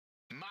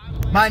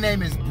My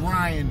name is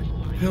Brian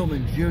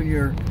Pillman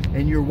Jr.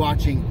 and you're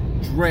watching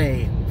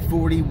Dre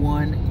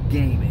 41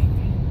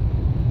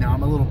 Gaming. Now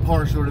I'm a little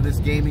partial to this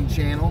gaming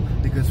channel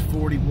because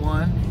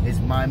 41 is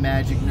my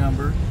magic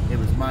number. It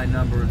was my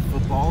number in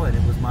football and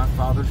it was my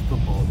father's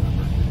football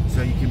number.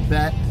 So you can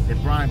bet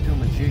that Brian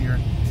Pillman Jr.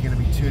 is going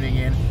to be tuning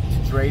in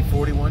to Dre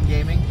 41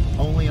 Gaming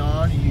only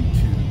on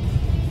YouTube.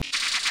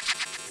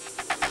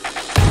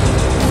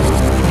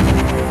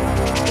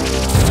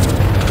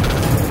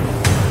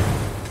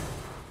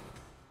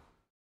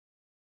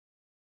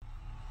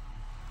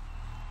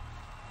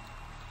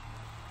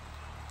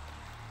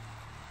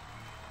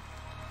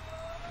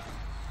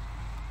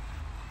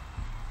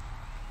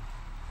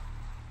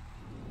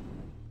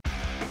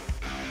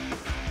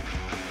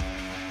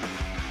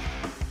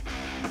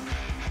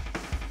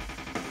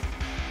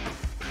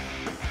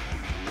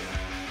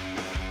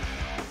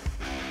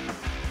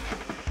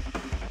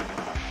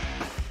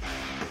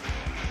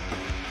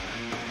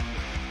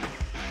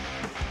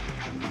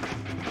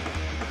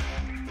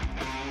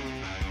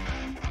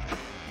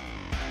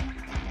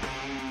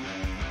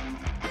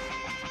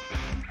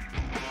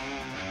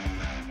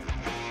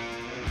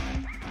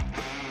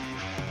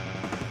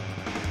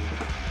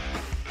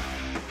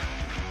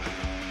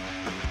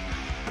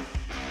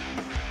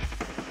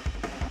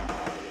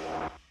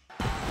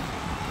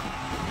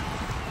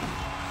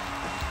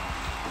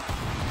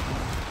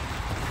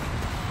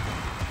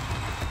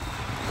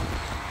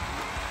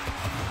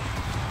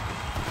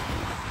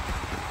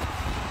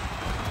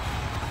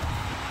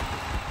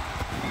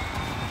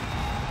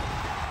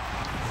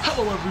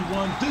 Hello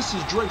everyone, this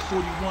is Dre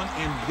 41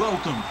 and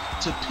welcome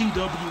to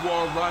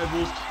PWR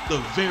Rivals, the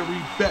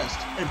very best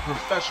in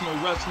professional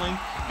wrestling,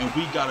 and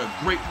we got a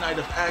great night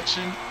of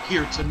action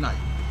here tonight.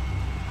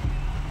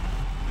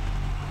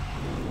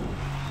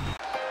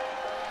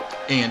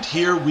 And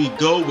here we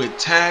go with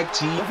tag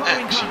team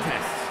action. The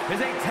following contest is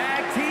a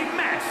tag team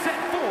match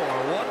set for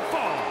one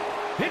fall.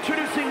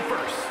 Introducing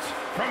first,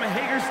 from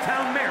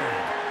Hagerstown,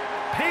 Maryland,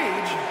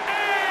 Paige Andrews.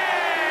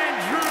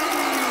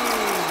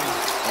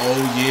 Oh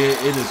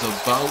yeah, it is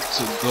about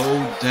to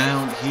go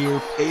down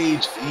here.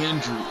 Paige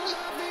Andrews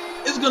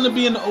is going to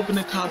be in the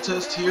opening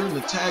contest here in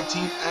the tag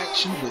team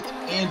action with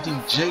Andy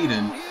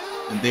Jaden,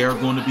 and they are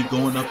going to be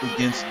going up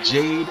against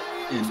Jade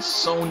and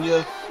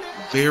Sonya.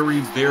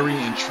 Very, very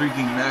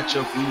intriguing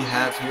matchup we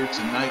have here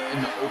tonight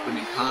in the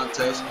opening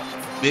contest.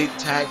 Big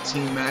tag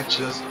team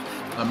matches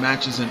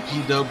in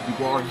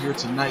PWR here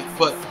tonight,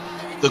 but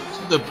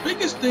the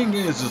biggest thing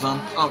is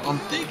I'm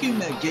thinking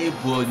that Gabe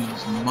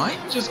Williams might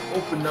just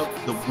open up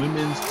the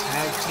women's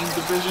tag team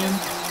division.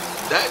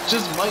 That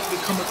just might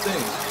become a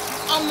thing.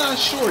 I'm not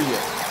sure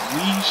yet.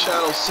 We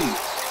shall see.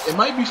 It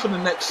might be for the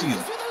next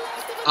season.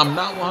 I'm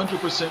not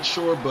 100%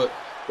 sure, but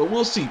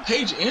we'll see.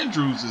 Paige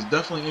Andrews is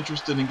definitely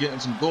interested in getting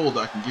some gold.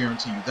 I can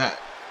guarantee you that.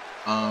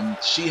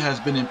 She has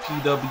been in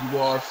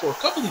PWR for a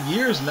couple of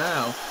years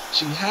now.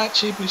 She had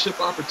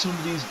championship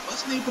opportunities,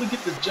 wasn't able to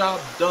get the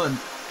job done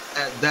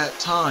at that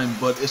time,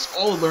 but it's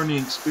all a learning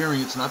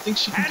experience, and I think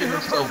she can get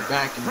herself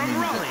back in the main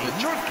event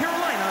picture. North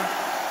Carolina,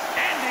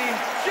 Andy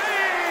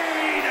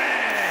Jaden.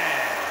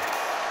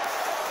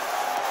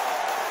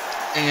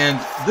 And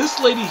this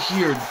lady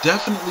here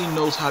definitely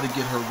knows how to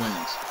get her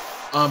wins.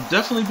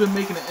 Definitely been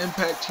making an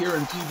impact here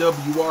in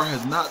PWR,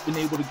 has not been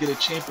able to get a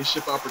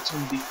championship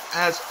opportunity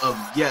as of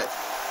yet,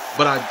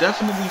 but I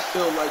definitely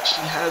feel like she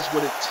has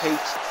what it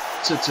takes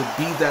to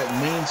be that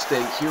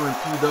mainstay here in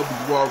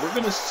PWR. We're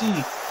going to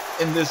see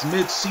in this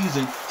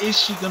mid-season, is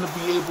she going to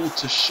be able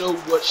to show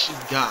what she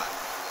got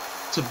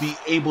to be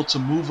able to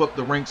move up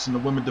the ranks in the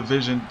women's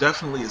division?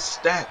 Definitely a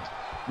stacked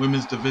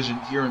women's division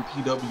here in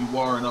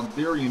PWR, and I'm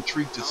very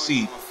intrigued to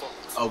see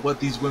what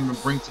these women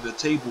bring to the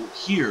table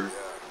here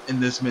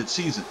in this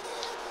mid-season.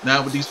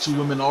 Now with these two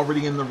women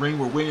already in the ring,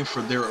 we're waiting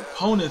for their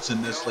opponents,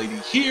 and this lady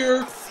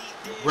here,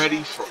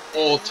 ready for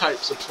all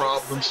types of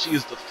problems. She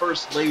is the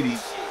first lady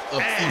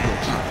of Eagle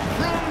Time.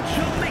 From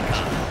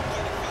Jamaica,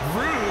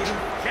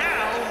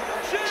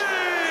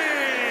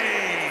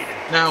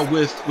 Now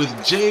with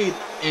Jade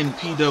in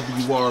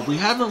PWR, we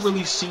haven't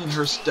really seen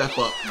her step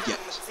up yet.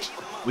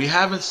 We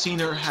haven't seen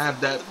her have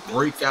that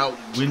breakout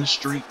win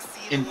streak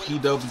in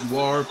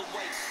PWR.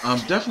 I'm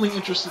definitely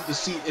interested to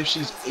see if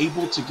she's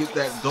able to get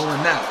that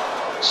going now.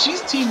 She's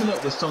teaming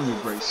up with Sonya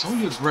Gray.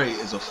 Sonya Gray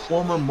is a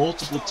former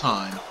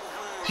multiple-time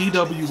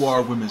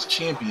PWR Women's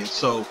Champion,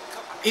 so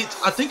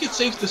I think it's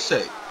safe to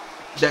say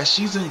that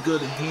she's in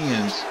good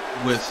hands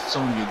with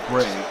Sonya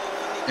Gray,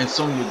 and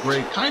Sonya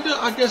Gray kind of,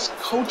 I guess,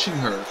 coaching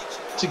her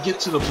to get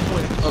to the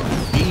point of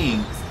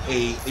being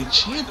a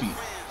champion.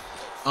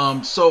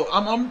 So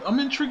I'm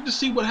intrigued to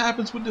see what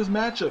happens with this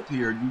matchup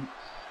here.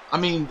 I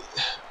mean,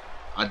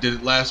 I did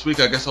it last week.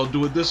 I guess I'll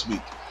do it this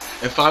week.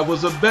 If I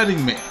was a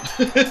betting man,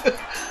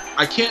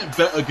 I can't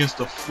bet against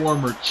a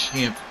former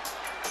champion.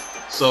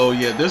 So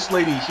yeah, this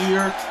lady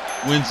here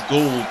wins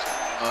gold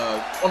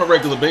on a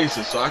regular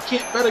basis, so I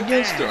can't bet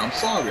against her. I'm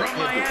sorry. From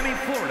Miami,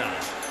 Florida,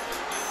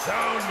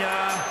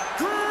 Sonya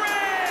Gray.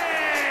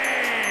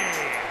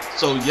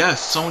 So yes,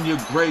 Sonya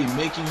Gray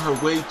making her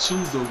way to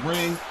the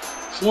ring.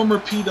 former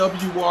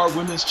PWR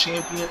Women's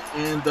Champion,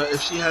 and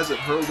if she has it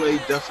her way,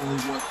 definitely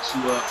want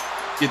to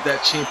get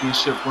that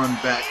championship run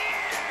back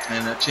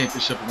and that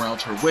championship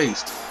around her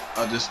waist.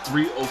 This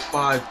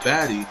 305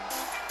 baddie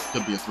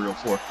could be a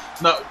 304.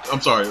 No,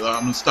 I'm sorry.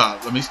 I'm gonna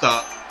stop. Let me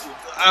stop.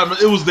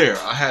 It was there.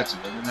 I had to.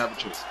 I didn't have a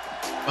choice.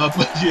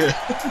 But yeah,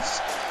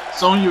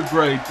 Sonya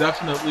Gray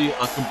definitely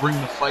can bring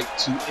the fight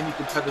to any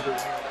competitor here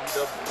in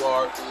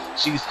PWR.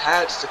 She's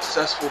had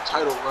successful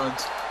title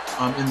runs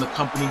in the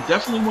company.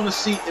 Definitely want to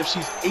see if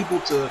she's able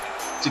to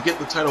get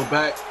the title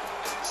back.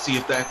 See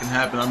if that can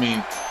happen. I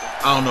mean,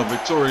 I don't know.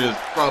 Victoria is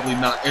probably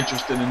not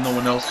interested in no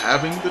one else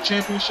having the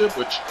championship,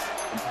 which is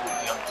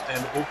completely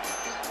understandable.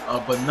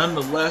 But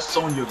nonetheless,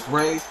 Sonya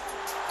Gray,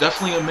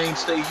 definitely a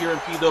mainstay here in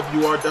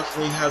PWR.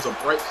 Definitely has a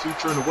bright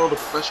future in the world of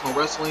professional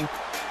wrestling.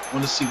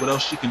 Want to see what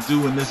else she can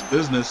do in this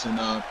business, and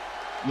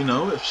you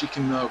know, if she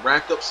can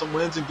rack up some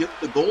wins and get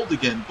the gold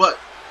again. But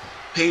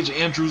Paige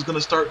Andrews going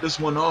to start this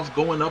one off,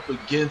 going up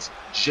against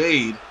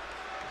Jade.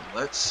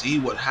 Let's see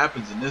what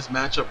happens in this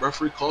matchup.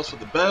 Referee calls for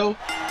the bell.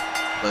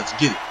 Let's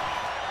get it.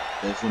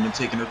 Both women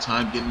taking their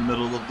time, get in the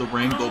middle of the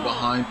ring, go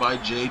behind by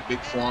Jade,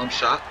 big forearm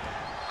shot.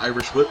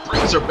 Irish whip,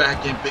 brings her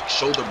back in, big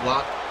shoulder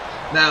block.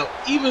 Now,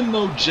 even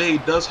though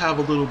Jade does have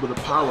a little bit of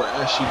power,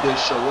 as she did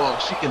show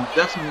off, she can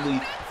definitely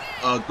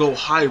go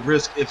high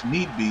risk if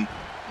need be.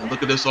 And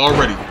look at this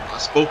already. I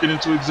spoke it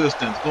into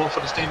existence. Going for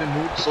the standing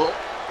move, so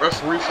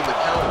referee for the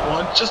count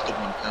one, just the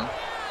 1 count.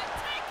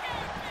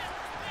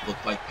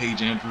 Looked like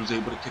Paige Andrews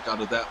able to kick out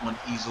of that one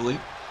easily.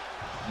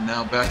 And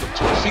now back up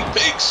to her feet.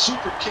 Big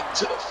super kick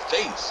to the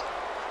face.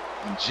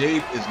 And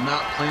Jade is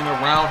not playing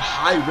around.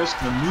 High risk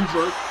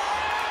maneuver.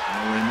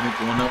 Oh, wait a minute,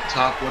 going up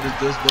top. What is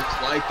this?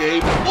 Looks like a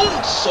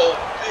moonsault.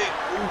 Big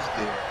move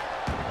there.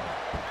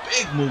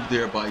 Big move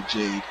there by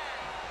Jade.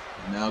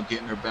 And now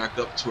getting her back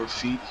up to her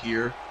feet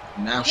here.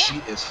 Now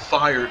she is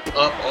fired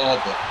up. All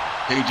but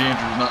Paige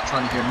Andrews not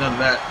trying to hear none of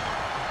that.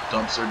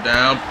 Dumps her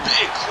down.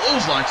 Big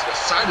clothesline to the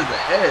side of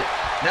the head.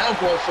 Now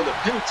going for the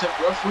penitent.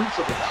 Referee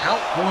for the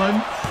count.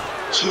 1,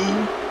 2,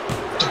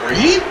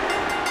 3.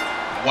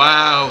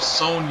 Wow,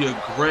 Sonya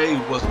Gray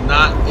was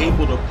not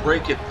able to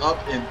break it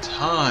up in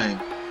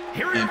time.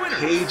 And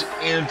Paige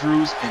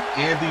Andrews and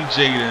Andy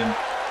Jaden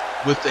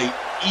with a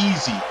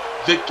easy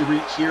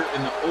victory here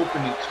in the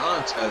opening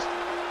contest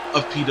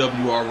of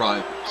PWR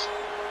Rivals.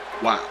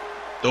 Wow,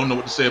 don't know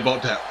what to say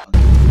about that one.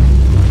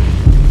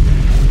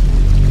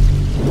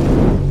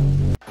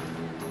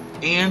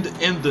 And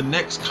in the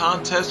next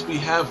contest, we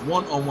have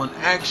one-on-one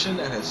action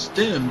that has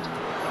stemmed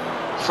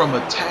from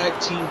a tag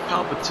team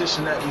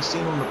competition that we've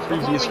seen on the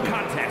previous week. The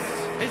contest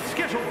is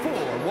scheduled for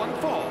one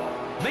fall,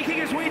 making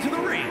his way to the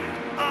ring,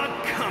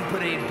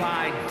 accompanied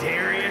by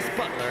Darius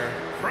Butler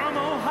from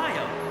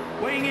Ohio,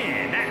 weighing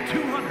in at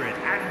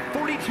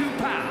 242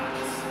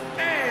 pounds.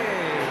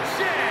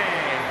 AJ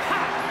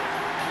Hot.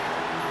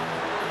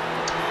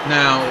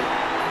 Now,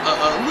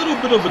 a little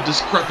bit of a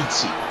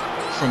discrepancy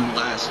from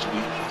last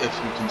week,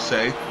 if we can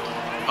say.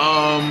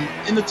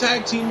 In the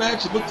tag team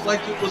match, it looked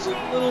like it was a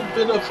little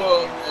bit of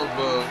a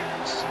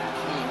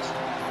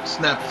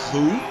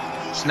snafu.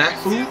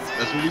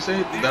 That's what we say.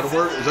 Is that a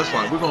word? That's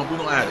fine. We're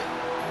gonna add it.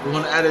 We're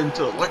gonna add it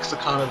into the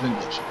lexicon of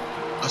English.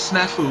 A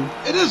snafu.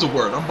 It is a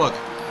word. I'm bugging.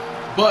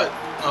 But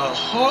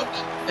Hawk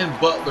and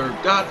Butler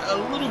got a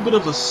little bit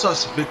of a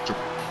sus victory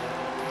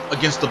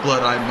against the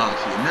Blood Eye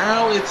Mafia.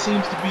 Now it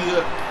seems to be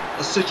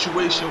a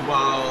situation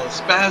while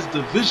Spaz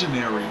the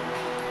Visionary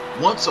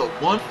wants a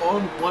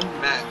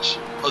one-on-one match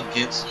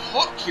against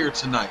Hawk here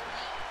tonight.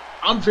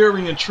 I'm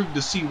very intrigued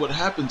to see what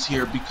happens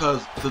here,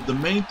 because the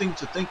main thing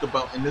to think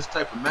about in this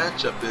type of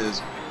matchup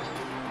is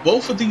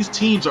both of these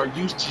teams are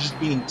used to just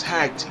being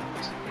tag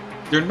teams.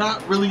 They're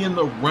not really in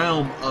the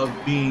realm of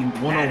being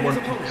one-on-one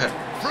competitors.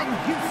 From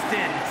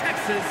Houston,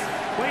 Texas,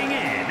 weighing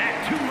in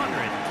at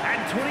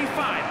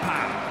 225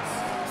 pounds,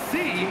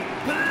 C.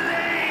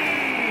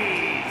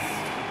 Blaze.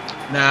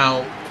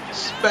 Now,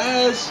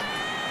 Spaz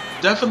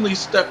definitely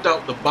stepped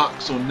out the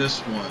box on this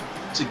one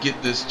to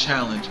get this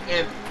challenge,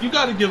 and you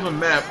got to give him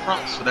mad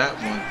props for that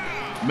one,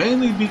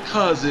 mainly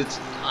because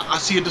I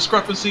see a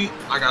discrepancy.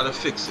 I gotta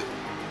fix it.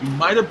 You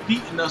might have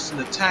beaten us in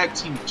the tag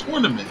team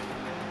tournament,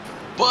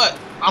 but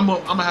I'm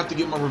gonna have to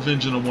get my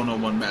revenge in a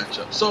one-on-one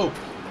matchup. So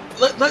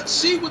let's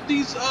see what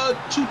these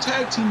two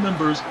tag team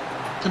members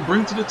can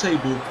bring to the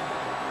table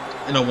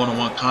in a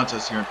one-on-one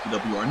contest here in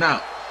PWR.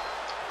 Now,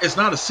 it's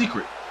not a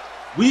secret.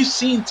 We've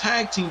seen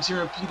tag teams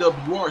here in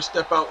PWR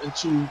step out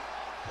into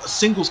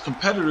singles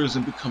competitors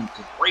and become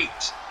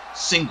great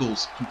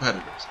singles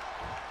competitors.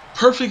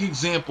 Perfect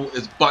example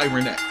is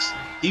Byron X.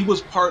 He was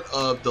part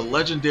of the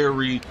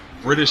legendary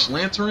British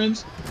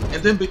Lanterns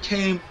and then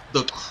became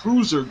the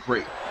cruiser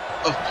great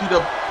of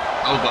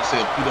PWR,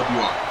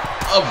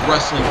 of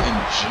wrestling in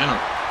general.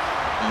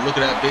 And look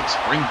at that big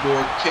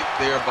springboard kick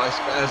there by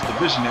Spaz the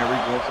Visionary,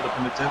 going for the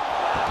penitent.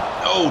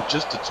 Oh,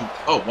 just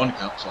a 1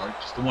 count, sorry,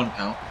 just the 1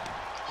 count.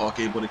 Hawk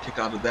able to kick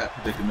out of that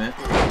predicament.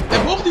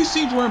 And both of these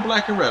teams were in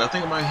black and red. I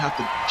think I might have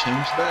to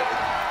change that.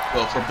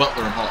 Well, for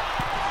Butler and Hawk.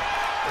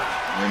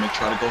 Women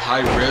try to go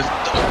high risk.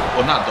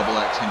 Well, not double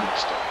axe handle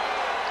start.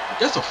 I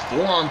guess a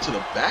forearm to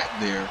the back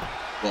there.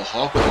 But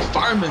Hawk with a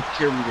fireman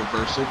carry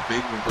reversal.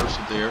 Big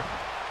reversal there.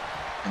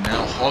 And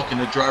now Hawk in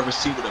the driver's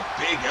seat with a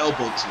big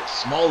elbow to the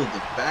small of the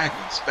back.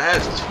 And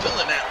Spaz is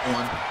feeling that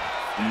one.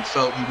 And he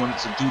felt he wanted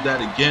to do that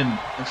again.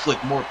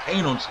 Inflict more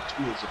pain on his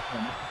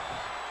opponent.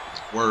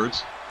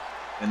 Words.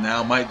 And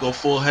now might go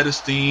full head of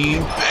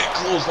steam. Big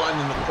clothesline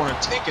in the corner,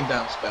 taking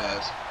down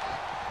Spaz.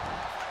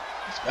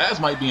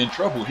 Spaz might be in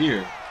trouble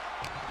here.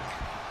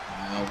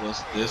 Now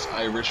what's this?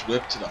 Irish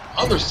whip to the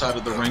other side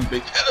of the ring.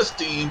 Big head of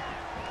steam.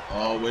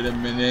 Oh, wait a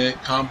minute.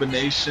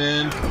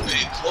 Combination.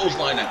 Big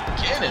clothesline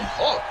again. And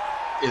Hawk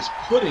is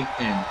putting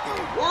in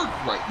work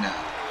right now.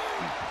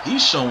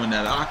 He's showing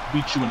that I can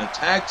beat you in a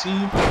tag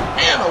team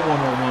and a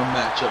one-on-one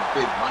matchup.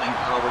 Big running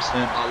power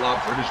slam a la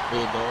British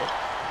Bulldog.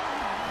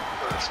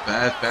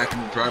 Spaz back in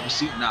the driver's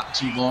seat, not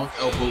too long,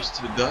 elbows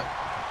to the gut.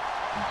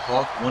 And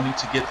Hawk wanting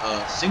to get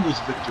a singles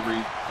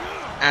victory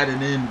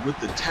added in with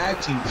the tag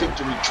team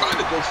victory, trying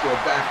to go for a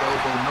back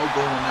elbow, no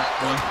go on that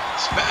one.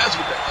 Spaz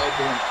with the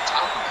elbow on the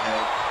top of the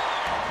head.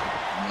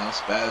 And now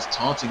Spaz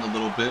taunting a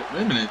little bit.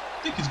 Wait a minute,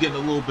 I think he's getting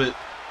a little bit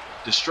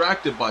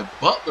distracted by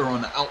Butler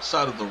on the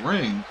outside of the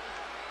ring.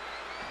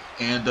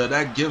 And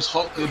that gives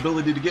Hawk the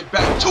ability to get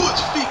back to his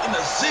feet in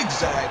a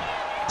zigzag,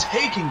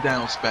 taking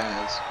down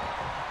Spaz.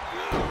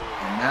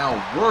 And now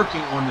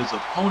working on his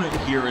opponent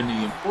here, and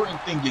the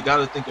important thing you got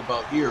to think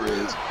about here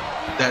is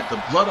that the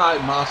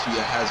Blood-Eyed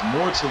Mafia has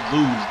more to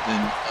lose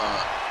than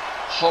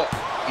Hawk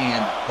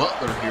and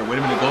Butler here. Wait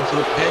a minute, going for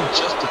the pin,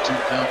 just a 2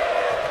 count.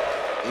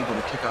 Able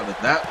to kick out of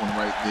that one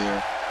right there.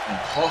 And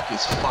Hawk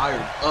is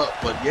fired up,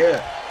 but yeah,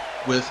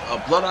 with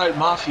Blood-Eyed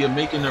Mafia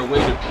making their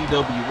way to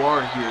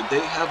PWR here,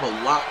 they have a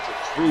lot to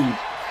prove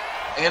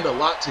and a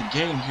lot to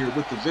gain here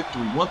with the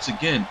victory. Once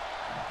again,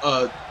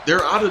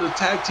 they're out of the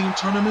tag team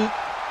tournament,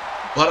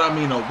 but I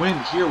mean, a win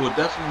here will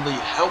definitely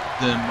help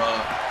them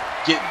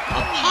get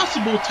a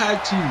possible tag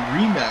team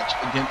rematch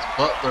against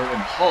Butler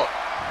and Hawk,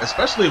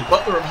 especially if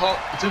Butler and Hawk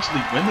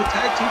potentially win the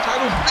tag team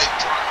titles. Big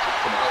drop kick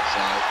from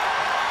outside.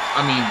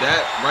 I mean,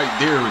 that right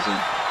there is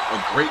a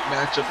great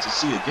matchup to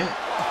see again.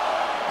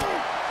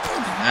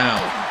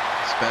 Now,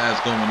 Spaz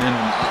going in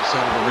on the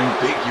outside of the ring.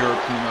 Big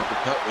European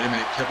uppercut. Wait a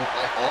minute, kept up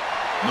by Hawk.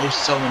 No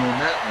selling on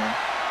that one.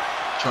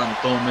 Trying to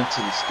throw him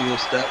into the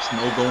steel steps.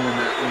 No go on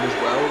that one as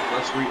well.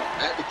 Referee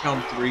at the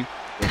count of 3.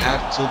 They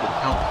have till the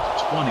count of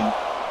 20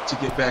 to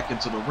get back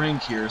into the ring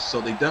here.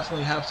 So they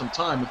definitely have some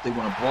time if they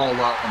want to brawl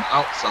out on the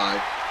outside.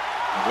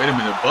 And wait a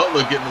minute,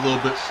 Butler getting a little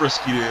bit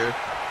frisky there.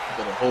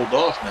 Better hold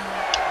off now.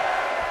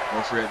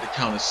 Referee at the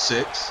count of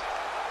 6.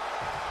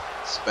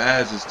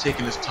 Spaz is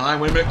taking his time.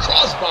 Wait a minute,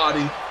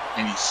 crossbody,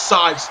 and he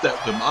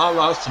sidestepped him, a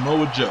la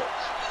Samoa Joe.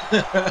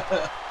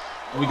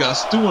 We got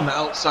Stu on the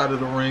outside of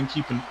the ring,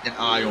 keeping an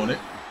eye on it,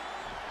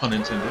 pun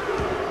intended.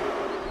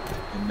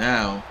 And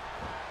now,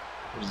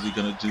 what is he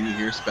gonna do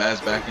here?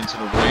 Spaz back into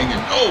the ring,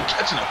 and oh,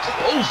 catching a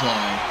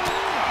clothesline.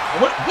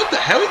 What the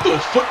hell? He threw a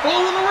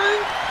football in the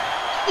ring?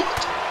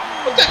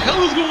 What the hell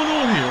is going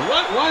on here?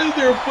 Why is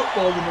there a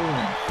football in the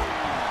ring?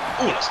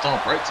 Oh, and a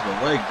stomp right to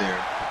the leg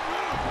there.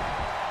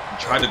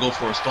 Tried to go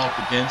for a stomp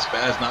again.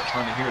 Spaz not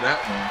trying to hear that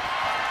one.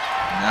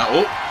 And now,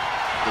 oh,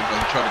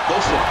 they're trying to go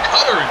for a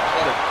cutter and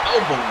caught an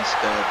elbow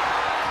instead.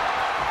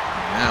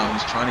 And now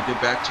he's trying to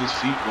get back to his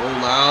feet,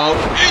 roll out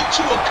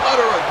into a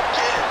cutter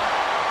again.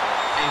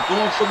 And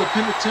going for the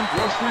pin attempt.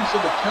 Referee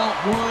for the count.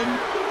 1,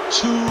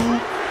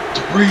 2,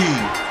 3.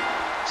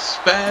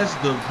 Spaz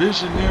the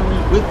Visionary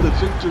with the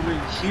victory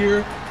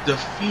here,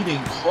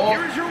 defeating Hawk.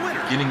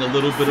 Getting a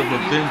little bit of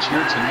revenge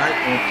here tonight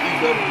on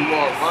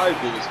PWR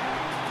Rivals.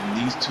 And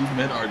these two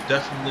men are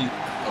definitely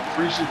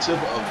appreciative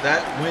of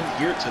that win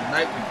here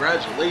tonight.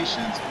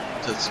 Congratulations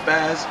to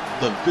Spaz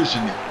the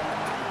Visionary.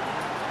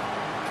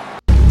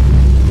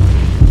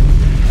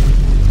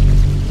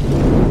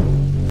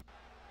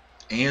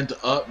 And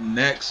up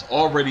next,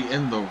 already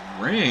in the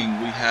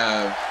ring, we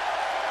have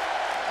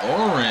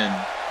Lauren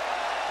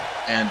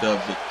and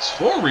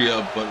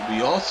Victoria, but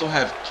we also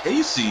have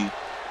Casey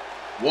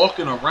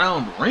walking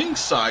around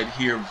ringside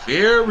here.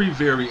 Very,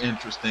 very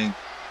interesting.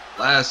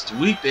 Last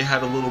week they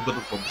had a little bit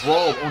of a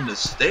brawl on the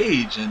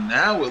stage, and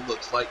now it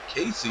looks like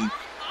Casey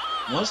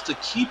wants to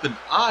keep an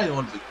eye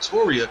on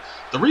Victoria.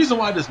 The reason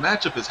why this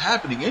matchup is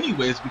happening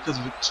anyway is because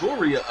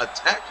Victoria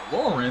attacked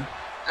Lauren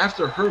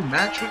after her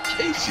match with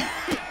Casey.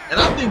 And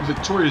I think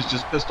Victoria's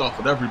just pissed off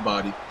with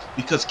everybody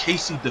because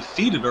Casey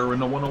defeated her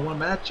in a one-on-one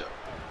matchup.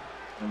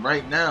 And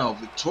right now,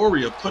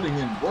 Victoria putting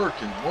in work,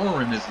 and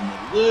Lauren is in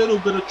a little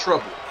bit of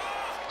trouble.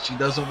 She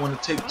doesn't want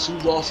to take 2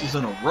 losses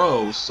in a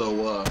row,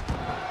 so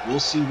we'll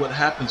see what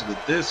happens with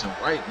this. And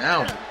right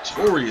now,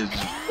 Victoria is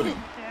just putting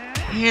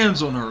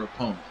hands on her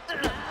opponent.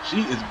 She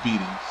is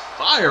beating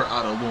fire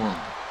out of Lauren.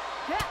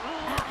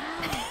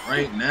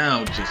 Right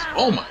now, just,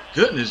 oh my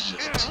goodness,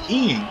 just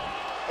teeing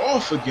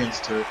off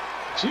against her.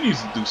 She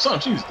needs to do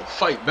something. She needs to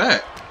fight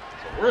back,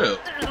 for real.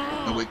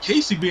 And with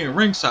Casey being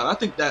ringside, I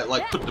think that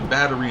like put the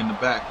battery in the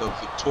back of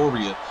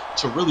Victoria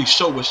to really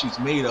show what she's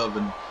made of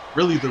and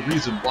really the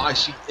reason why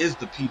she is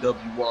the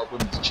PWR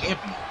Women's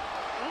Champion.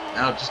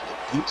 Now just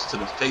the boots to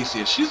the face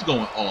here. She's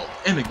going all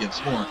in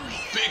against Lauren.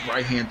 Big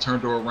right hand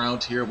turned her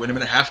around here. Wait a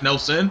minute, half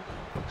Nelson.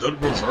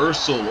 Good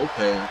reversal.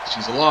 Okay,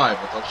 she's alive.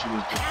 I thought she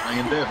was just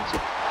playing dead.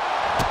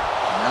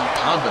 Now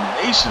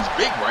combinations.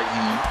 Big right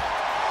hand.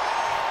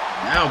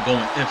 Now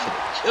going in for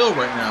the kill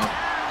right now.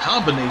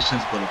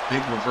 Combinations, but a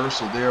big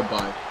reversal there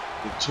by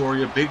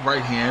Victoria. Big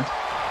right hand.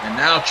 And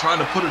now trying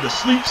to put her to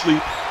sleep.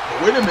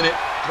 But wait a minute.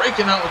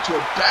 Breaking out into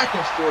a back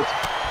and forth.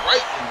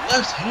 Right and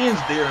left hands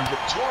there, and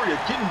Victoria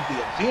getting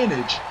the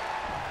advantage.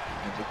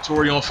 And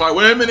Victoria on fire.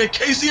 Wait a minute,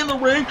 Casey in the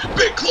ring.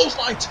 Big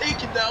clothesline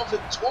taking down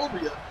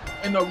Victoria.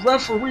 And the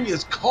referee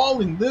is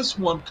calling this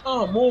one.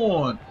 Come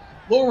on.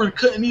 Lauren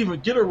couldn't even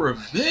get a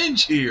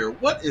revenge here.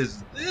 What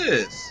is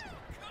this?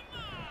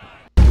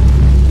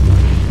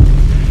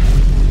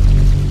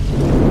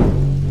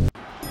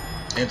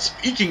 And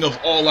speaking of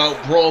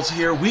all-out brawls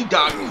here, we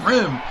got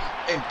Grim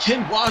and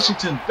Ken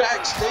Washington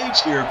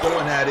backstage here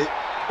going at it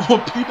on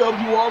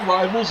PWR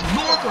Rivals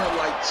Northern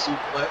Light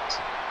Suplex.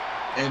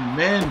 And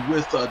man,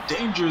 with a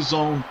Danger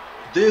Zone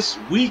this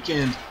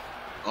weekend,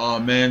 oh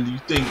man, you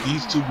think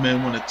these two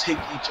men want to take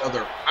each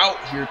other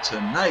out here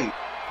tonight?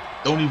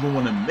 Don't even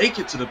want to make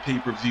it to the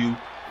pay-per-view.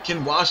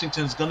 Ken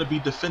Washington's going to be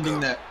defending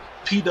that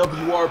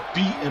PWR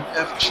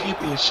BMF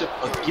Championship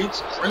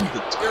against Grim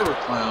the Terror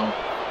Clown.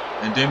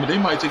 And damn it, they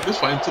might take this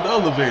fight into the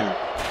elevator.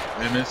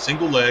 And then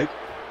single leg.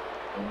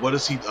 And what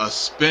is he? A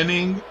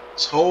spinning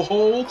toe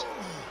hold?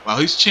 Wow,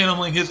 he's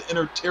channeling his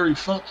inner Terry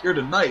Funk here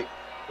tonight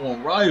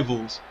on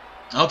Rivals.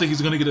 I don't think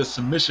he's going to get a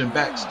submission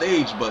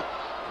backstage, but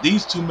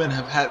these two men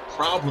have had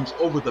problems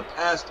over the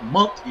past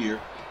month here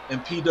in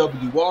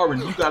PWR,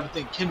 and you got to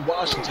think Ken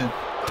Washington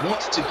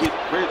wants to get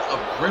rid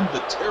of Grim the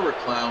Terror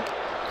Clown,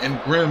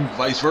 and Grim,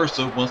 vice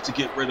versa, wants to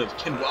get rid of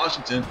Ken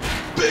Washington.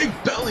 Big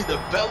belly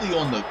to belly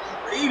on the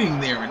grating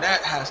there, and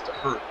that has to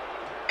hurt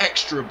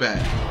extra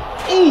bad.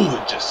 Ooh,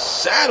 it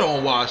just sat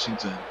on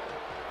Washington.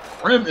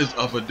 Grim is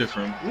of a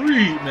different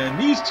breed, man.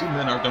 These two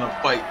men are going to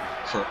fight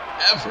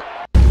forever.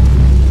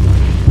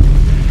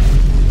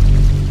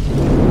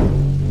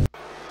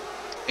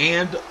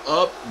 And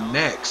up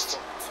next,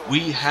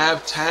 we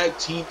have tag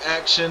team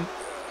action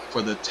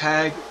for the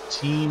tag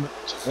team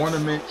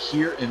tournament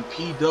here in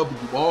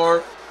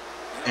PWR.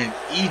 And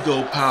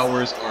Ego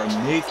Powers are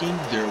making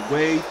their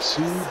way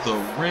to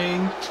the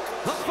ring.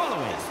 The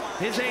following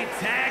is a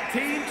tag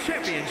team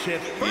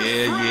championship.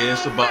 Yeah,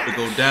 it's about to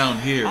go down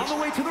here. On the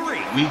way to the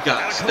ring, we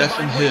got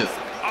Stephen Hill.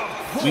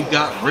 We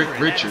got Rick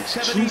Richards,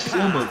 two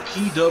former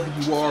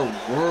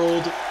PWR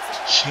World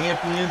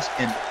Champions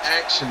in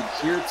action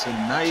here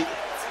tonight.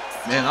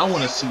 Man, I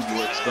want to see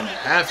what's going to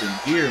happen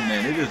here,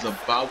 man. It is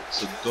about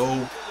to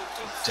go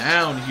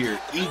down here.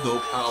 Ego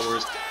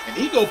Powers. And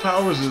Ego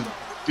Powers is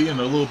being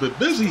a little bit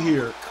busy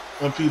here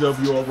on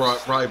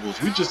PWR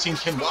Rivals. We just seen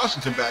Ken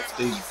Washington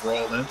backstage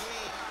brawling.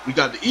 We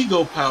got the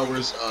Ego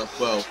Powers,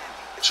 well,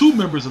 two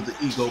members of the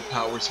Ego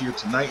Powers here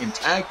tonight in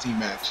tag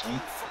team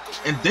action.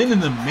 And then in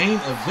the main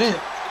event,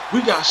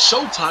 we got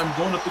Showtime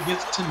going up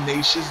against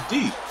Tenacious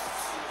D.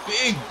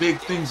 Big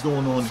things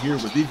going on here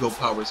with Ego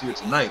Powers here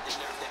tonight.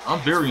 I'm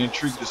very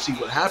intrigued to see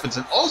what happens.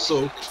 And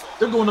also,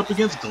 they're going up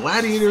against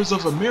Gladiators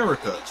of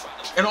America.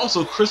 And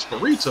also, Chris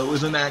Burrito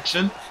is in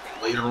action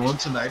later on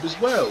tonight as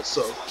well.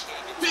 So,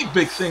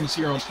 big things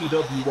here on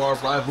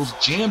PWR Rivals.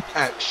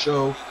 Jam-packed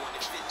show.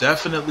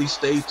 Definitely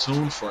stay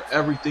tuned for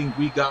everything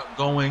we got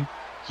going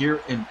here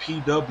in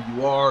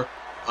PWR.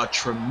 A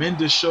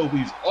tremendous show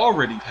we've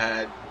already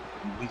had.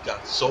 And we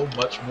got so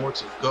much more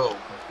to go.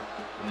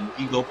 And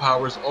Ego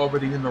Powers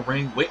already in the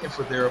ring waiting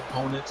for their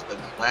opponents, the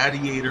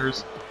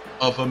Gladiators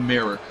of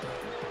America.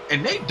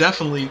 And they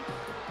definitely,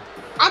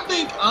 I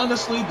think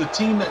honestly, the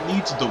team that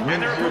needs the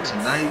win here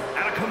tonight,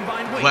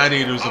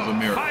 Gladiators of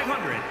America.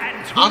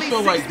 I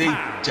feel like they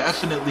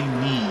definitely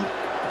need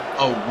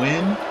a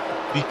win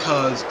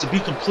because, to be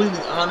completely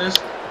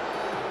honest,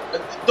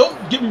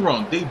 don't get me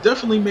wrong, they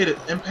definitely made an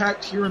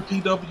impact here in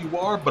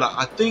PWR, but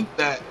I think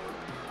that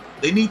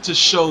they need to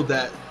show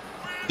that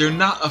they're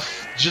not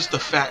just a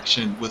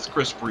faction with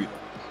Chris Burrito.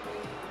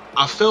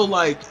 I feel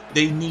like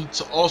they need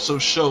to also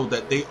show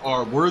that they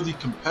are worthy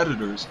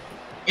competitors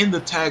in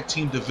the tag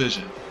team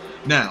division.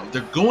 Now,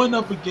 they're going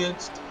up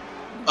against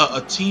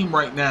a team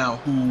right now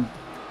who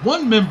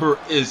one member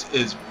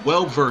is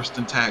well versed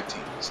in tag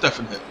team,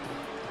 Stephen Hill,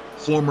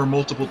 former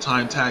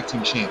multiple-time tag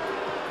team champion.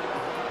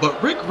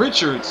 But Rick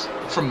Richards,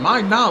 from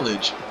my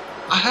knowledge,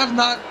 I have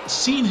not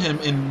seen him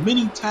in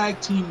many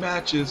tag team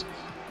matches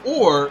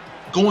or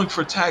going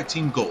for tag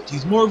team gold.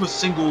 He's more of a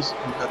singles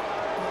competitor.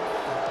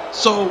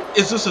 So,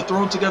 is this a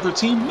thrown together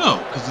team? No,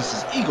 because this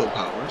is Ego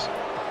Powers.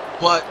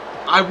 But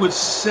I would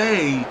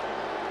say,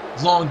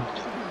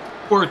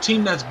 for a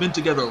team that's been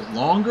together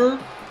longer,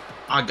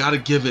 I gotta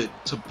give it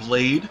to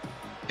Blade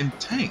and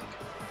Tank.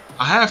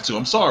 I have to.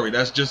 I'm sorry.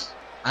 I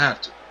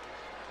have to.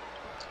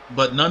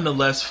 But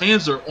nonetheless,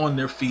 fans are on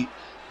their feet.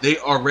 They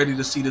are ready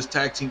to see this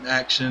tag team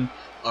action.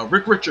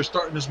 Rick Richards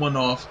starting this one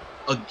off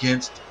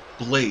against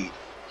Blade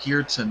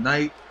here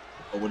tonight.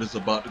 Oh, it is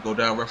about to go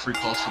down. Referee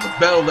calls for the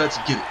bell. Let's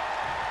get it.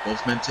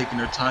 Both men taking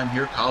their time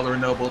here. Collar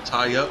and elbow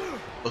tie up.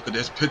 Look at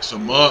this. Picks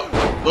him up.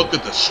 Look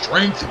at the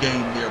strength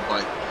gain there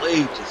by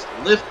Blade, just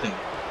lifting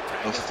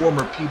the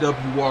former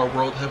PWR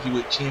World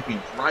Heavyweight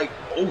Champion right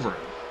over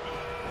him.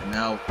 And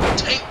now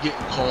Tank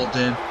getting called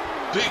in.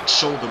 Big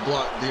shoulder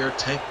block there.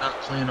 Tank not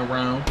playing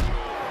around.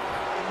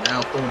 And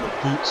now throwing the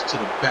boots to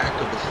the back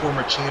of the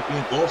former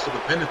champion. Going for the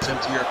pin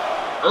attempt here.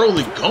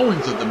 Early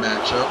goings of the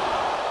matchup.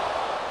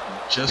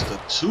 Just a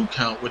 2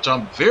 count, which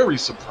I'm very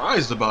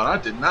surprised about. I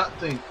did not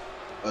think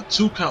a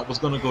 2 count was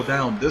going to go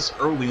down this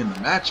early in the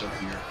matchup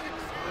here.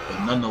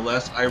 But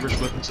nonetheless, Irish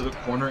whip into the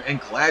corner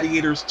and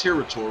Gladiators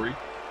territory.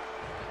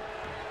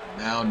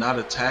 Now not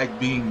a tag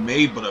being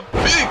made, but a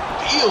big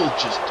deal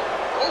just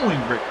throwing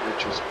Rick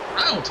Richards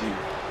around here.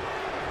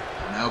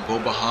 Now go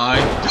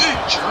behind, big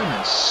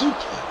German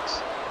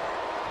suplex.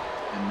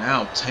 And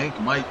now Tank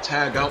might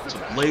tag out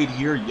to Blade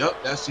here.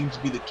 Yup, that seems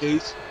to be the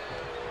case.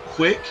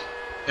 Quick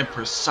and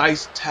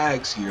precise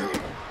tags here.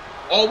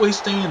 Always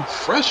staying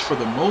fresh for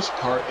the most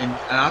part. And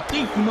I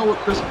think, you know what,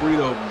 Chris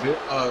Burrito,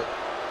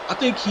 I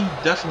think he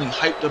definitely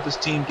hyped up his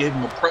team, gave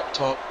him a prep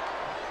talk,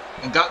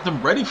 and got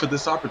them ready for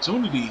this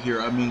opportunity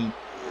here. I mean,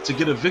 to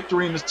get a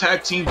victory in this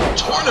tag team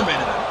tournament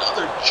and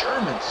another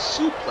German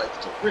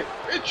suplex to Rick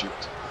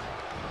Richards.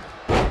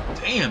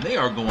 Damn, they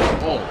are going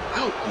all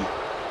out here.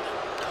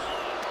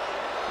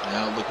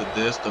 Now look at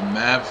this, the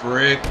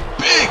Maverick,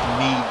 big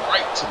knee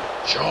right to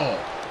the jaw.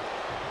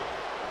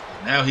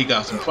 Now he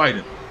got some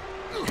fighting.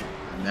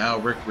 And now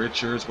Rick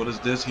Richards, what is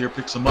this here?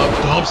 Picks him up,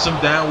 dumps him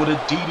down with a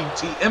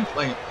DDT,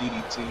 implant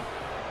DDT.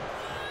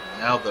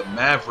 Now the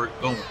Maverick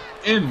going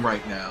in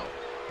right now.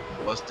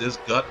 What's this?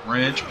 Gut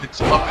wrench, picks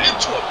him up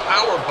into a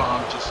power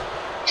bomb, just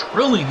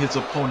drilling his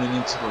opponent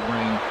into the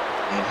ring.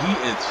 And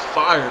he is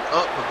fired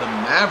up, but the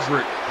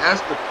Maverick has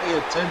to pay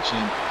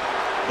attention.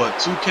 But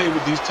 2K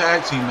with these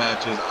tag team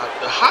matches,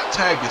 the hot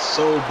tag is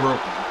so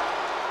broken.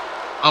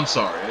 I'm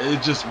sorry,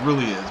 it just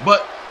really is.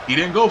 But he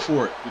didn't go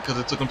for it because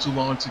it took him too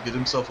long to get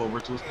himself over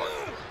to his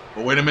partner.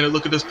 But wait a minute,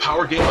 look at this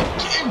power game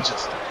again,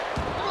 just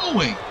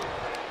throwing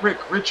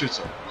Rick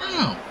Richards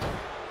around.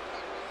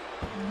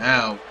 And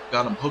now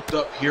got him hooked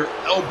up here,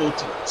 elbow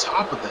to the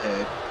top of the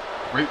head,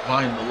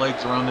 grapevine the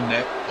legs around the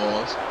neck,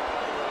 pause.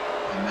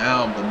 And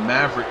now the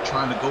Maverick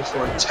trying to go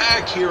for a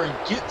tag here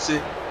and gets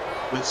it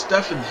with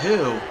Stephen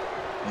Hill.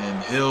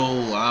 And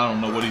Hill, I don't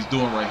know what he's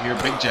doing right here.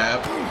 Big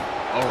jab.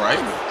 All right,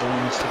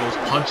 throwing for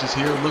those punches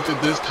here. Look at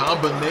this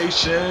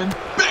combination.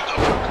 Big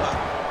uppercut.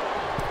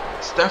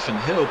 Stephen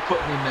Hill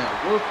putting in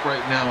that work right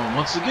now. And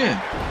once again,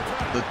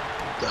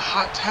 the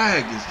hot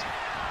tag is,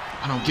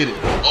 I don't get it.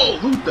 Oh,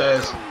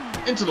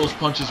 Luthez into those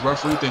punches.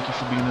 Referee, thank you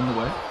for being in the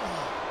way.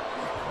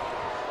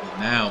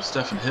 Now,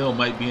 Stephen Hill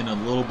might be in a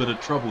little bit of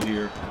trouble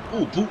here.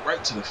 Oh, boot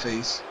right to the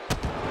face.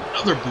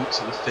 Another boot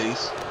to the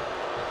face.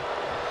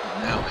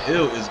 And now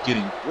Hill is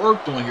getting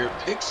worked on here.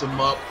 Picks him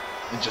up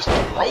and just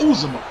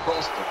throws him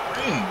across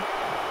the ring.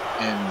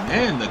 And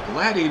man, the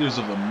Gladiators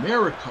of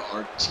America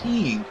are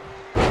teeing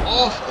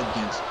off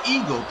against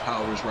Ego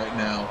Powers right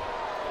now.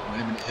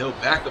 Wait a minute, Hill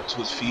back up to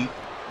his feet.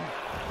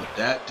 But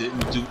that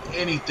didn't do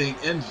anything.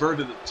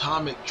 Inverted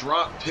atomic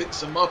drop.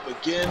 Picks him up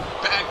again.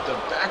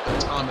 Back-to-back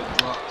atomic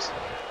drops.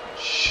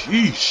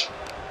 Sheesh.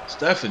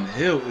 Stephen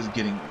Hill is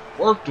getting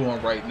worked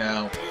on right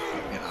now.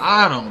 And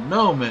I don't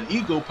know, man.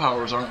 Ego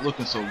Powers aren't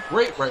looking so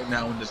great right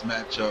now in this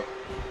matchup.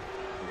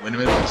 But wait a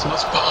minute. Picks him up.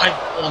 Spine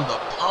on the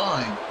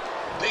pine.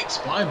 Big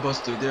spine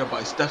buster there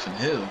by Stephen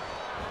Hill.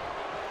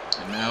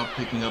 And now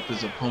picking up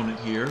his opponent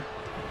here.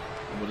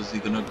 What is he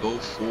going to go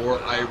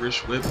for?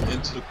 Irish whip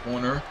into the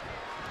corner.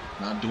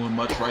 Not doing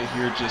much right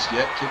here just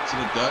yet. Kick to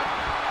the gut.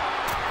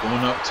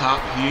 Going up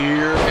top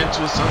here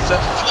into a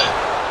sunset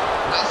flip.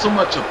 Not so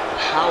much a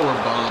power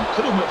bomb.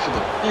 Could have went for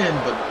the pin,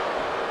 but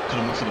could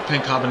have went for the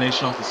pin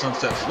combination off the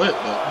sunset flip,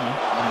 but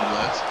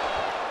nonetheless.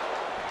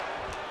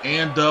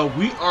 And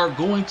we are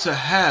going to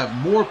have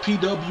more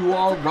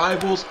PWR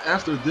Rivals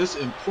after this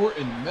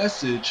important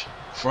message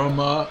from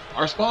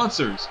our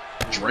sponsors,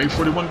 Dre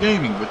 41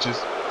 Gaming, which is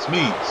it's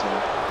me. So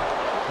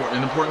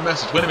an important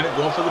message. Wait a minute,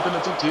 going for the pin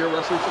attempt here.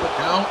 Referee for the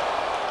count.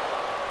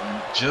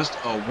 And just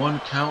a 1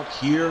 count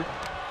here.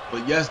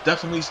 But yes,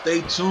 definitely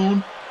stay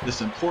tuned.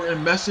 This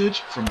important message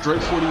from Dre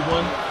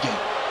 41 Gaming.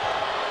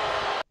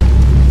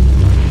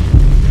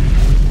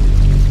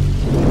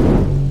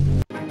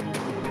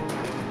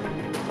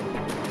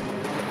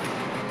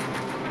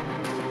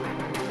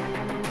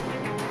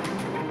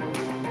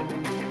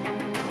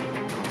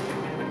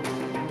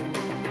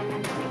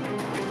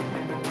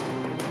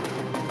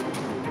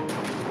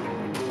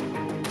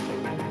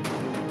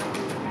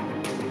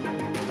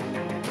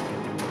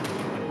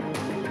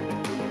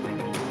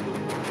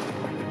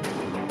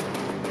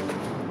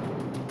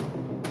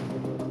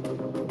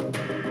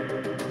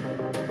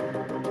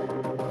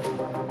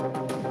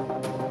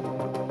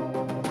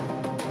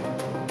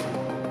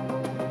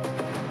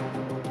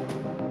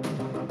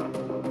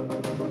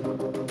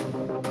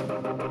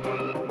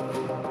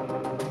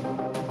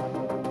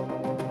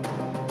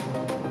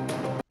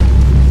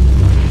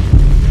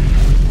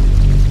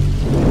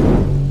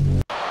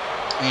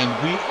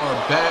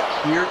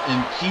 here in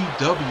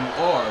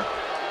PWR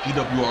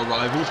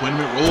Rivals. Wait a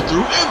minute, roll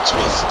through into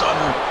a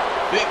stunner.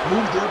 Big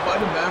move there by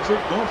the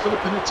Maverick, going for the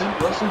pin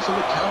attempt, referee for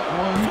the count.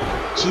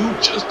 1,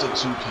 2, just a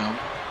 2 count.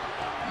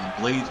 And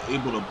Blade's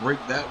able to break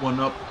that one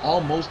up,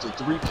 almost a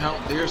 3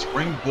 count there.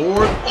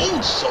 Springboard,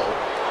 moonsault.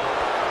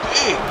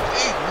 Big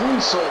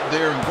moonsault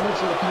there, and going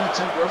for the pin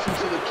attempt, referee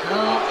for the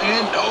count,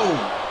 and no.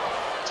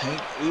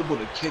 Tank able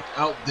to kick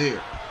out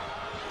there.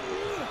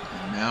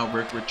 And now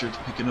Rick Richards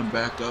picking him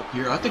back up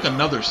here. I think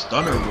another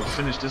stunner will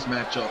finish this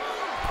matchup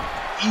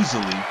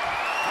easily.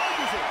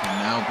 And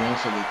now going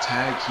for the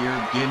tag here,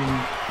 getting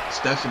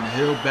Stephen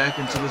Hill back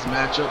into this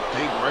matchup.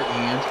 Big right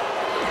hand.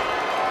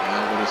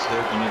 Now what is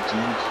Hill going to do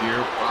here?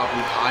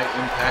 Probably high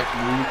impact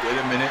move. Wait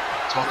a minute.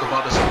 Talk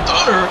about a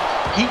stunner.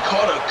 He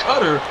caught a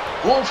cutter.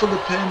 Going for the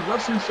pin.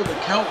 Referee for the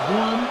count.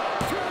 1,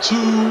 2.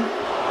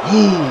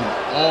 Ooh,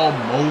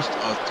 almost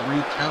a 3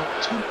 count.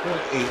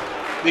 2.8.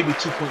 Maybe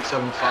 2.75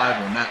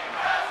 on that.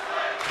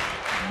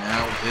 And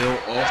now Hill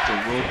off the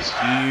ropes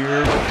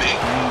here. Big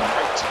knee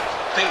right to the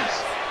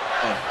face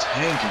of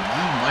Tank, and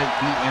he might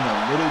be in a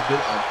little bit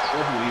of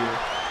trouble here.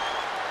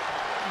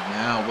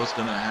 Now what's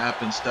gonna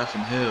happen? Stephen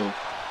Hill,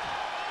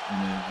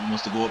 he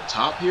wants to go up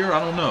top here. I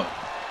don't know.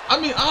 I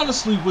mean,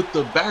 honestly, with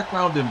the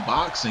background in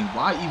boxing,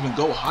 why even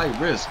go high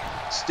risk?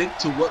 Stick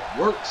to what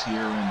works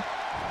here. And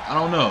I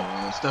don't know.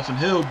 Stephen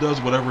Hill does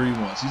whatever he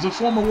wants. He's a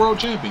former world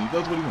champion. He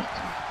does what he wants.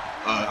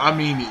 I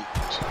mean,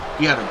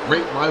 he had a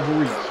great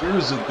rivalry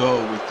years ago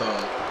with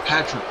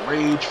Patrick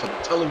Rage for the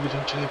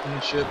television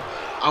championship.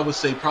 I would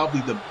say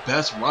probably the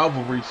best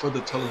rivalry for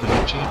the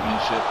television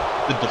championship,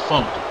 the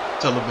defunct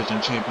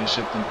television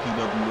championship in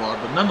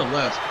PWR. But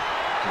nonetheless,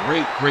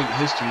 great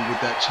history with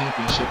that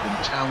championship and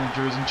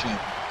challengers and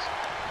champions.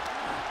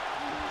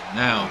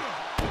 Now,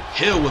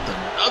 Hill with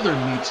another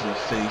knee to the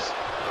face.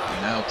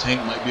 And now Tank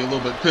might be a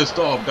little bit pissed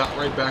off. Got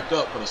right back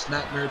up, but a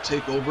snapmare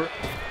takeover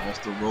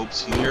off the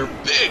ropes here.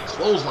 Big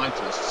clothesline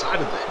to the side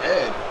of the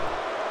head.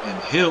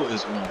 And Hill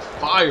is on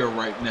fire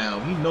right now.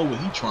 He know what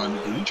he's trying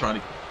to do. He's trying to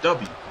get a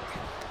W.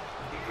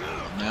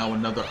 And now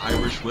another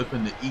Irish whip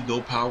in the Ego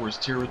Powers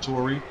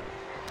territory.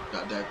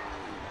 Got that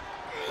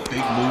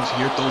big move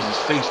here. Throws his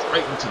face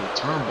right into the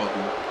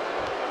turnbuckle.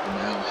 And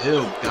now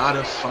Hill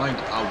gotta find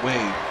a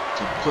way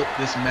to put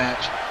this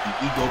match in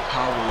Ego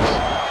Powers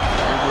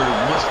right where it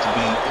wants to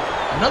be.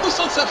 Another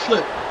sunset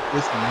flip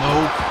with no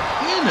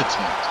pin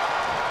attempt.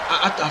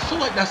 I feel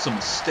like that's a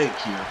mistake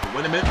here. But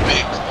wait a minute,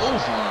 big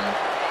clothesline.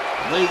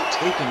 Blade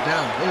taking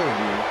down Hill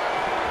here.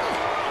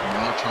 And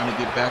now trying to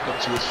get back up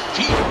to his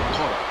feet.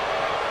 Caught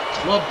a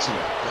club to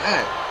the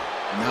back.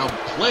 And now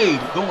Blade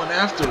going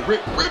after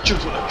Rick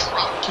Richards with a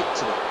drop kick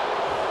to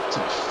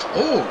the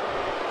floor.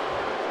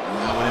 And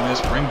now wait a minute,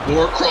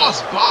 springboard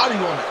cross body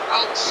on the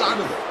outside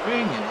of the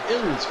ring, and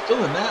Hill is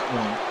feeling that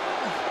one.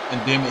 And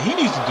damn it, he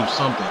needs to do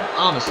something,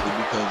 honestly,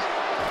 because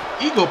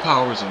Ego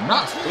Powers are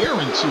not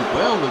faring too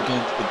well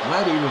against the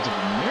Gladiators of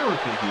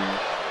America here.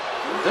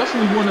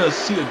 Definitely want to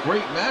see a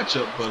great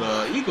matchup, but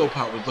Ego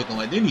Powers looking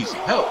like they need some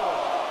help.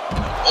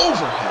 And an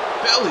overhead,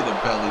 belly to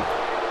belly,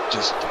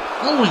 just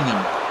throwing him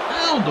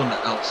around on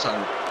the outside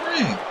of the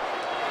ring.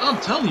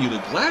 I'm telling you, the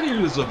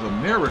Gladiators of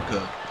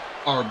America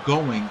are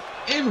going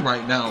in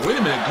right now. Wait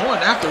a minute, going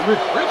after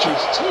Rick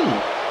Richards too.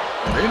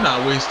 Well, they're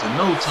not wasting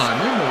no time.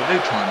 They know what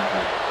they're trying to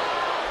do.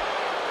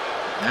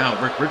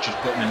 Now Rick Richards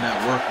putting in that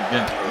work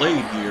against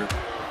Blade here.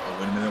 Oh,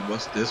 wait a minute,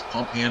 what's this?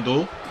 Pump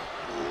handle.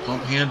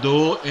 Pump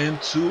handle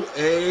into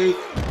a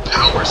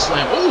power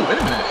slam. Oh, wait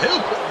a minute, Hill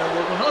putting that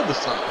work on the other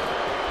side.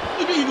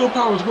 Look at Ego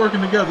Powers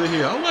working together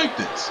here. I like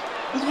this.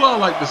 This is what I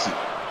like to see.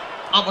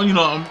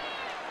 I'm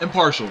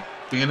impartial.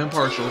 Being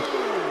impartial.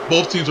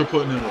 Both teams are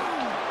putting in work.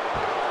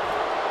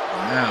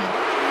 Now,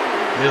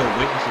 Hill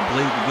waiting for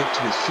Blade to get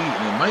to his feet,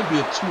 and it might be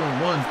a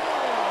 2-on-1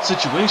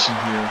 situation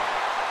here.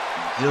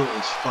 Hill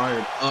is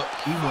fired up.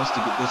 He wants to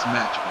get this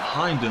match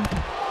behind him,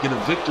 get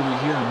a victory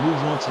here, and move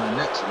on to the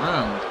next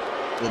round.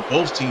 Well,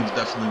 both teams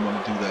definitely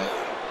want to do that.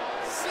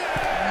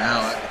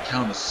 Now at the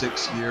count of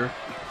 6 here,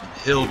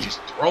 and Hill just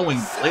throwing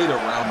Blade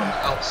around on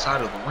the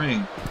outside of the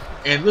ring.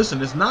 And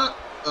listen, it's not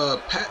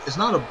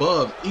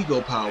above Ego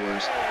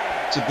Powers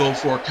to go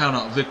for a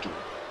count-out victory.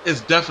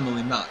 It's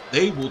definitely not.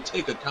 They will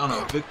take a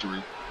count-out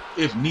victory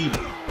if needed.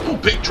 Oh,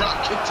 big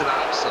drop kick to the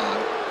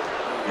outside.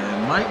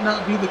 And it might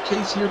not be the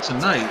case here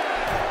tonight.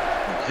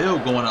 And Hill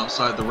going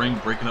outside the ring,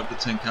 breaking up the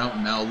 10 count,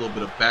 and now a little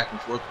bit of back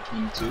and forth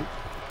between the two.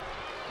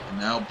 And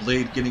now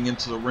Blade getting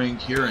into the ring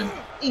here, and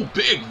oh,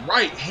 big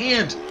right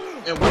hand.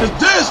 And what is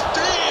this?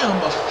 Damn,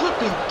 a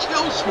flipping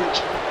kill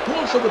switch.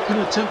 Going for the pin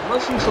attempt,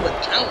 referee for the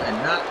count, and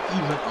not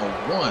even a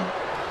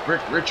 1.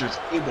 Rick Richards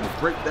able to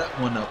break that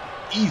one up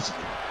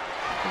easily.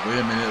 But wait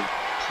a minute,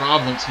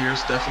 problems here.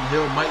 Stephen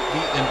Hill might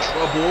be in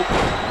trouble.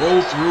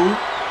 Roll through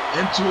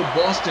into a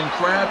Boston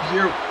Crab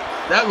here.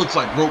 That looks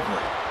like rope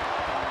break.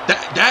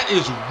 That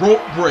is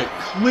rope break.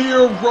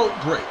 Clear rope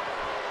break.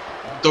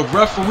 The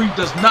referee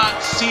does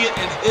not see it,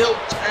 and Hill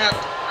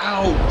tapped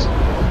out.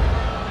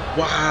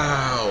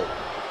 Wow.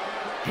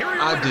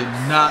 I did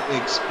not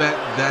expect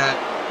that.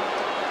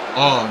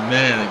 Oh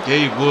man,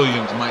 Gabe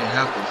Williams might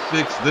have to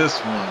fix this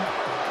one.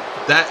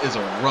 That is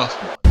a rough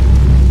one.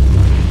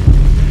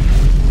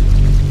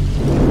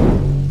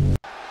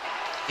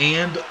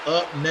 And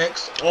up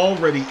next,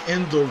 already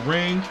in the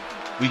ring,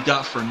 we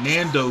got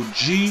Fernando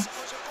G,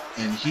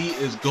 and he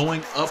is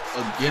going up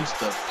against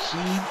the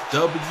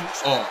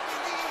PWR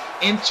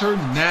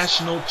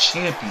International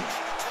Champion.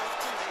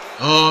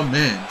 Oh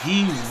man,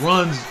 he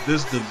runs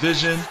this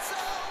division.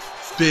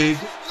 Big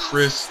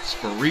Chris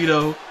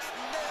Spirito.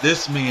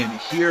 This man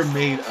here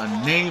made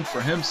a name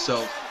for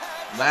himself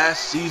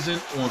last season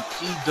on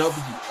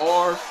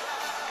PWR,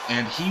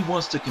 and he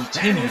wants to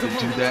continue to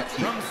do that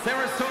here. From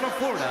Sarasota,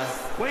 Florida,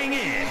 weighing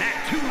in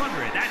at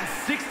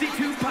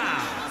 262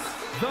 pounds,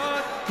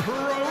 the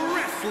Pro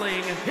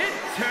Wrestling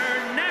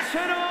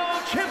International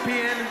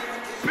Champion,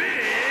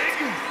 Big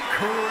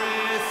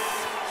Chris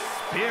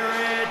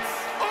Spirits.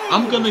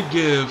 I'm gonna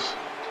give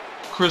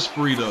Chris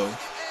Burrito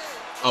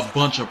a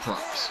bunch of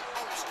props.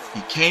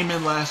 He came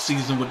in last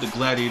season with the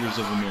Gladiators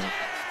of America.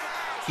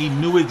 He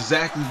knew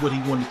exactly what he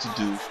wanted to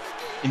do,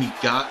 and he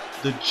got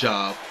the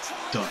job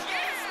done.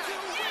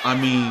 I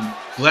mean,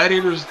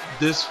 Gladiators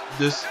this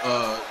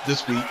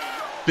week,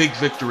 big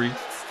victory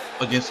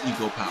against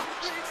Ego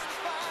Powers.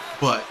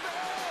 But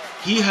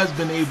he has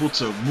been able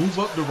to move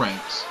up the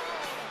ranks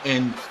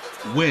and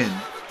win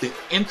the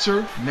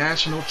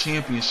International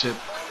Championship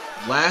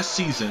last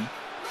season,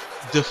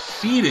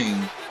 defeating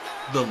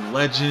the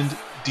Legend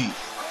D.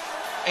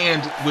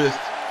 And with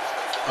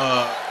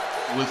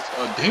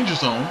Danger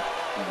Zone,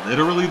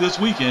 literally this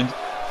weekend,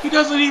 he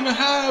doesn't even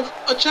have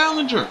a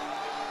challenger.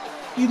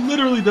 He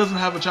literally doesn't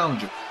have a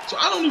challenger. So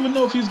I don't even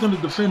know if he's going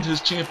to defend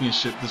his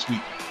championship this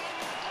weekend.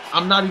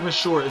 I'm not even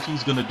sure if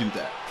he's going to do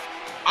that.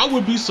 I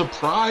would be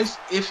surprised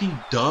if he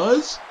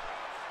does.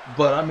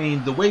 But I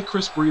mean, the way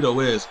Chris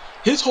Burrito is,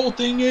 his whole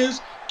thing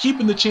is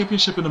keeping the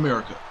championship in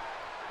America.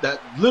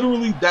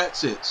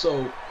 That's it.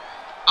 So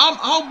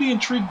I'll be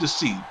intrigued to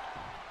see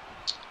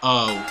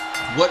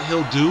what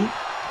he'll do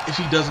if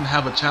he doesn't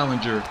have a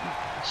challenger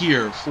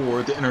here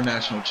for the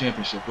International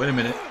Championship. Wait a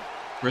minute.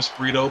 Chris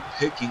Burrito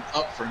picking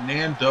up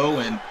Fernando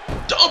and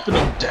dumping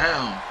him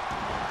down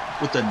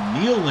with a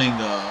kneeling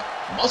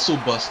muscle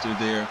buster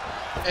there.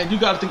 And you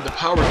got to think the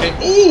power game,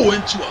 ooh,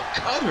 into a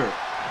cutter.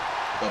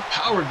 The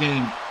power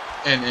game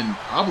and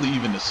probably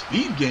even the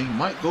speed game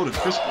might go to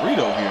Chris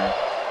Burrito here,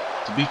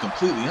 to be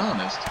completely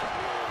honest.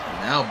 And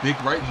now big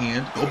right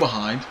hand, go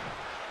behind.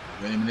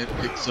 Wait a minute,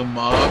 picks him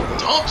up,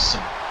 dumps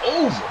him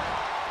over.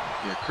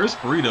 Yeah, Chris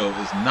Burrito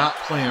is not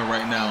playing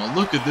right now. And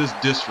look at this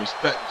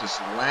disrespect,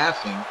 just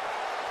laughing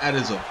at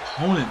his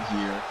opponent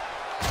here.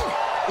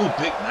 Ooh,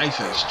 big knife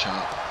edge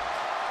chop.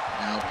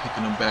 Now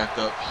picking him back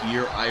up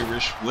here,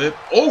 Irish whip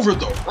over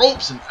the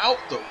ropes and out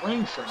the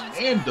ring.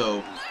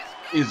 Fernando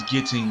is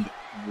getting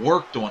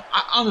worked on.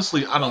 I don't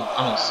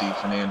see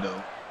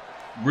Fernando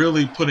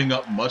really putting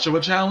up much of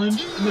a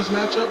challenge in this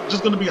matchup.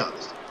 Just gonna be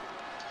honest.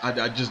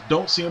 I just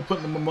don't see him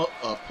putting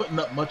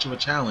up much of a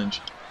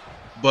challenge.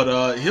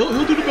 But he'll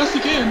do the best he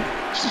can.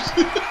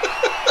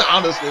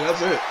 Honestly,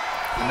 that's it.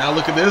 And now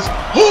look at this.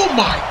 Oh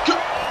my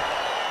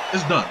god!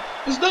 It's done.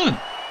 It's done.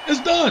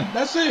 It's done.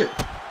 That's it.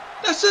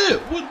 That's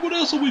it. What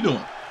else are we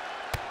doing?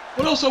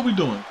 What else are we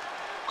doing?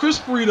 Chris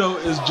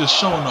Burrito is just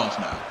showing off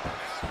now.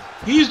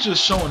 He's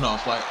just showing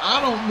off. Like,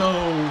 I don't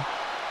know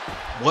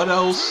what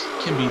else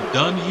can be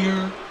done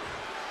here.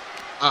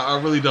 I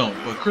really don't.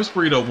 But Chris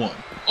Burrito won.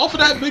 Off of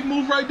that big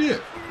move right there.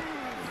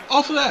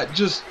 Off of that,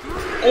 just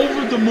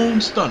over the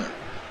moon stunner.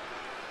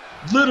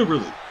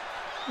 Literally.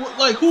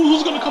 Like,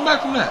 who's going to come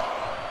back from that?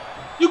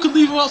 You could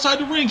leave him outside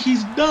the ring.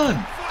 He's done.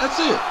 That's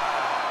it.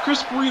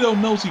 Chris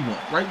Burrito knows he won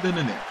right then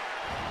and there.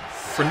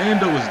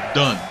 Fernando is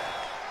done.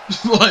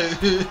 Like,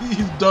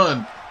 he's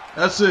done.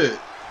 That's it.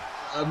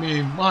 I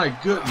mean, my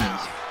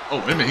goodness. Oh,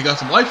 wait a minute. He got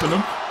some life in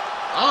him.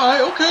 All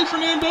right. Okay,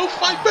 Fernando.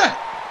 Fight back.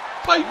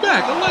 Fight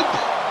back. I like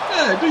that.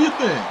 Yeah, do your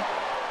thing.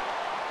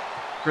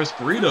 Chris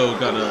Burrito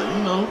got a,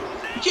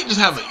 you can't just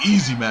have an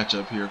easy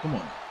matchup here. Come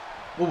on.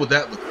 What would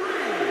that look like?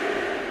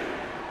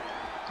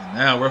 And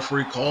now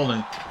referee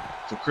calling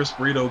for Chris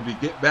Burrito to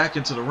get back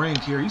into the ring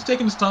here. He's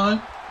taking his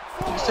time.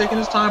 He's taking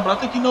his time, but I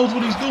think he knows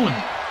what he's doing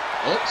here.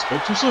 Oh,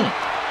 spoke too soon.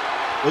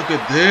 Look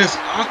at this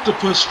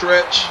octopus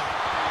stretch.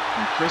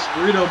 And Chris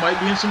Burrito might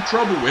be in some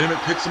trouble. Wait a minute,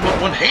 picks him up,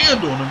 one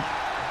hand on him,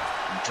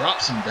 and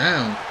drops him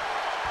down.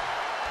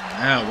 And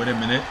now, wait a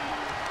minute.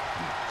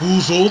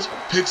 Boozled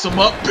picks him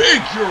up. Big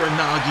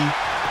Uranagi.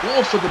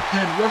 Going for the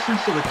pin. Referee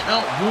for the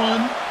count.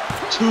 1,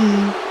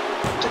 2,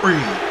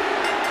 3.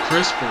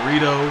 Chris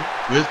Burrito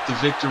with the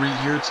victory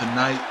here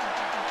tonight.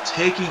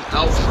 Taking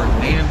out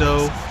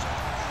Fernando.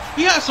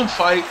 He had some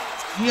fight.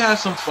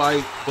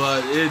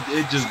 But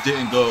it just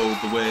didn't go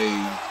the way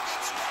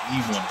he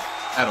wanted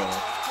at all.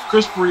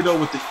 Chris Burrito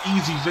with the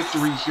easy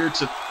victory here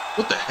to...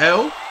 What the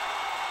hell?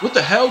 What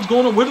the hell's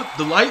going on with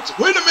the lights?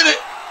 Wait a minute!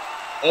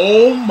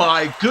 Oh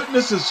my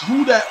goodness, is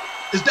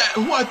that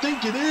who I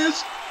think it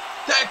is?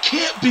 That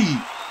can't be.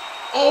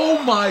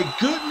 Oh my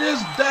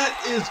goodness, that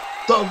is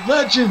the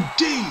Legend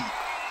D.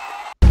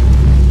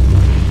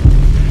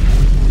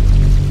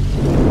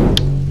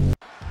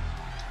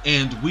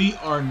 And we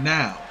are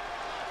now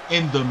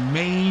in the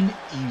main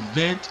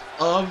event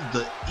of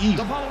the evening.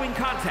 The following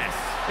contest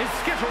is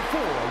scheduled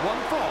for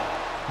one fall.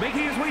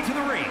 Making his way to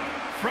the ring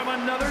from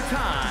another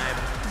time,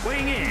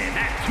 weighing in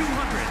at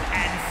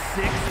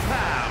 206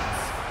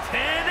 pounds,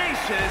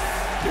 Tenacious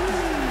D.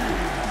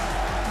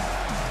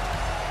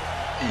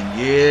 And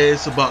yeah,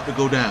 it's about to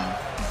go down.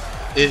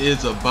 It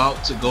is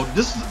about to go.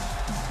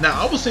 Now,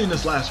 I was saying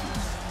this last week,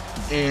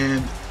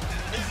 and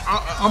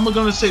I'm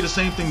going to say the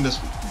same thing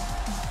this week.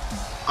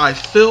 I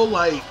feel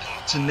like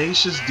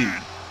Tenacious D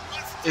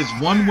is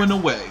one win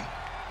away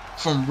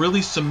from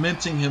really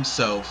cementing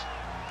himself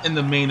in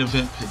the main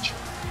event picture.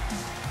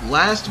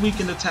 Last week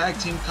in the tag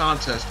team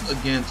contest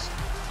against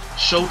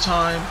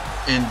Showtime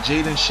and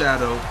Jaden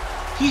Shadow,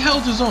 he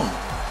held his own.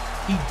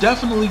 He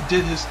definitely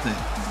did his thing.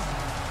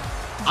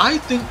 I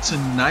think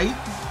tonight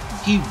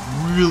he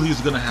really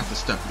is going to have to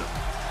step it up.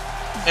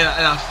 And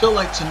I feel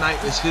like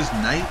tonight is his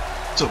night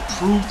to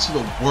prove to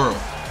the world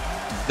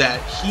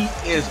that he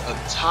is a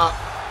top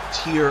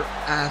tier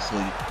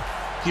athlete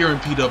here in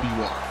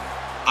PWR.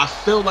 I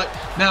feel like,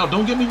 now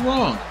don't get me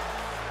wrong,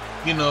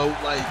 you know,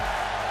 like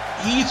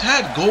he's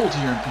had gold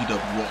here in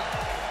PWR,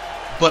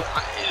 but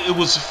it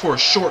was for a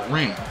short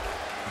reign.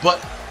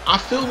 But I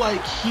feel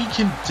like he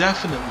can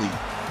definitely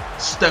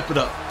step it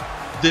up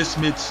this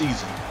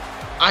mid-season.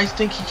 I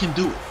think he can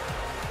do it.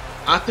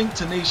 I think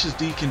Tenacious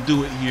D can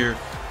do it here,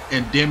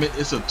 and damn it,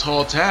 it's a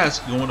tall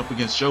task going up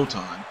against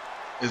Showtime.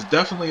 It's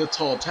definitely a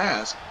tall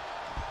task,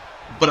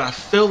 but I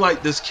feel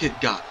like this kid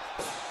got it.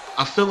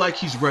 I feel like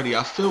he's ready.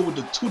 I feel with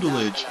the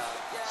tutelage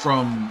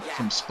from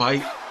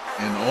Spike,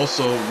 and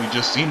also we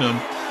just seen him,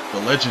 the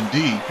Legend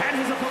D.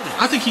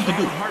 I think he can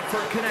do it.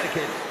 Hartford,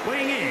 Connecticut,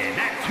 weighing in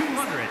at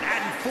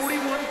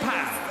 241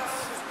 pounds.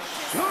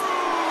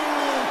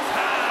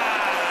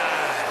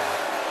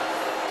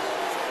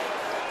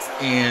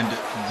 And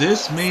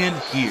this man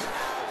here,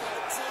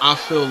 I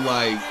feel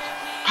like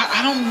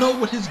I don't know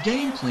what his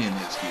game plan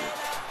is here.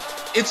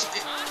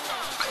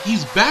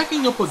 He's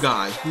backing up a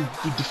guy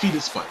who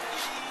defeated Spike,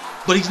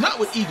 but he's not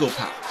with ego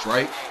powers,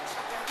 right?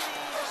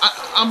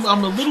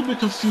 I'm a little bit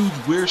confused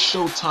where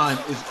Showtime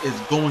is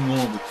going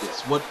on with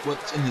this.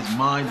 What's in his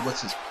mind?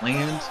 What's his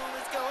plans?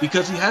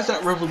 Because he has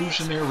that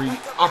revolutionary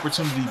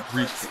opportunity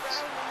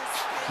briefcase.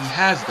 He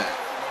has that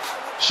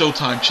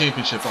Showtime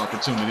championship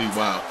opportunity.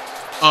 Wow.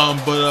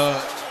 But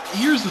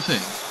here's the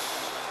thing.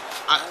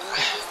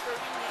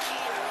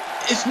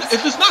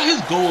 If it's not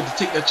his goal to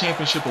take that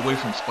championship away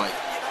from Spike,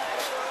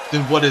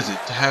 then what is it?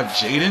 To have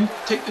Jaden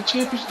take the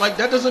championship? Like,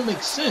 that doesn't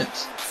make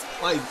sense.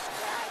 Like,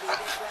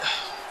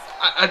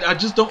 I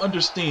just don't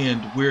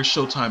understand where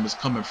Showtime is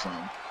coming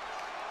from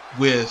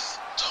with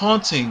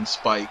taunting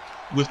Spike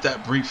with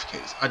that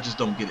briefcase. I just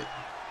don't get it.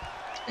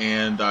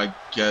 And I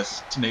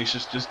guess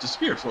Tenacious just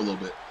disappeared for a little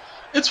bit.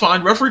 It's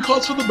fine. Referee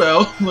calls for the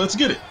bell. Let's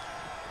get it.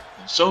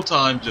 And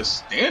Showtime just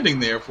standing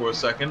there for a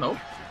second.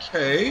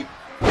 Okay.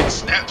 Big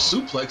snap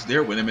suplex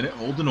there. Wait a minute.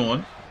 Holding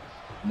on.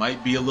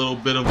 Might be a little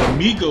bit of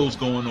amigos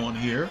going on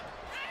here.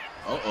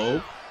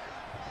 Uh-oh.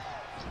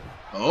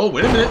 Oh,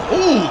 wait a minute.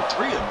 Oh,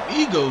 3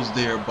 amigos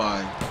there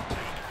by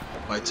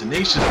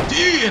Tenacious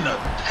D, and a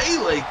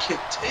Pele kick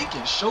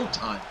taking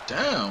Showtime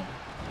down.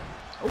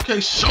 Okay,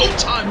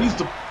 Showtime needs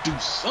to do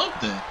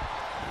something.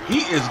 He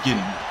is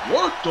getting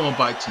worked on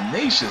by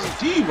Tenacious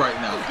D right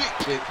now. Big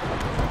kick.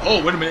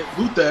 Oh, wait a minute.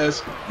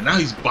 Luthez. And now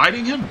he's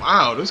biting him?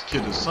 Wow, this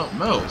kid is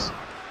something else.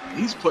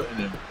 He's putting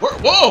in work.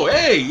 Whoa,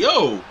 hey,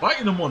 yo.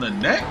 Biting him on the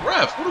neck.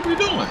 Ref, what are we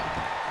doing?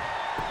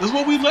 This is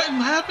what we letting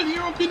happen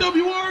here on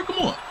PWR? Come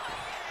on.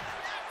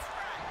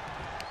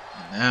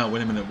 And now,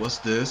 wait a minute. What's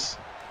this?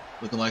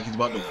 Looking like he's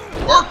about to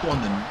work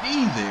on the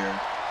knee there.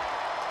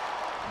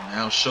 And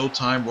now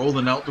Showtime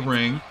rolling out the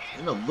ring.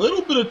 In a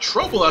little bit of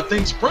trouble, I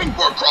think.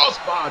 Springboard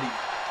crossbody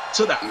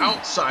to the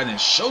outside, and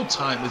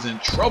Showtime is in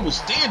trouble.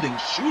 Standing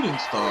shooting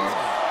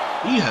star.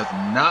 He has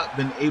not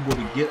been able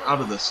to get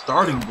out of the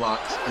starting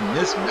blocks in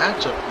this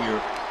matchup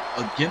here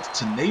against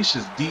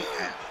Tenacious D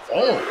at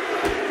all.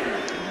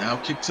 And now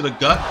kick to the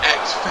gut.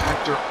 X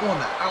Factor on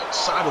the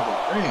outside of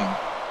the ring.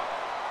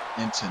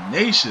 And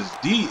Tenacious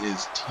D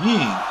is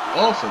teeing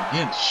off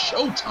against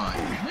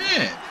Showtime.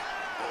 Man,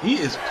 he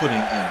is putting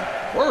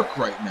in work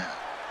right now.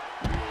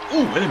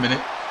 Oh, wait a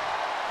minute.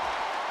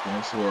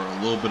 Going for a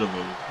little bit of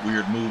a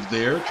weird move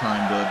there,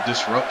 trying to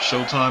disrupt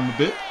Showtime a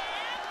bit.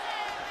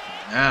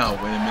 Now,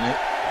 wait a minute.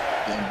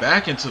 Getting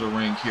back into the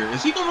ring here.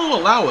 Is he going to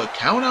allow a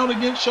count out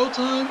against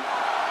Showtime?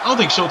 I don't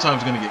think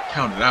Showtime's going to get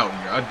counted out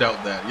here. I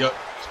doubt that. Yup,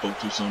 spoke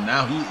too soon.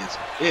 Now he is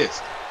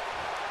pissed.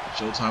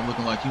 Showtime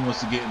looking like he wants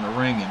to get in the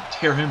ring and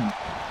tear him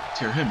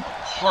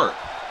apart.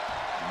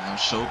 And now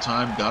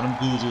Showtime got him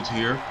goozled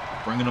here,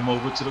 bringing him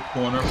over to the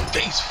corner,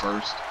 face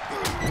first.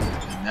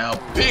 And now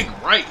big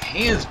right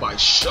hands by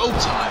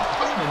Showtime,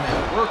 putting in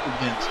that work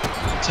against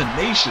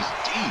Tenacious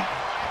D.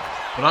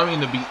 But I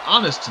mean, to be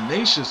honest,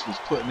 Tenacious was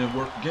putting in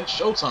work against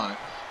Showtime.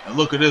 And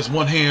look at this,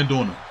 one hand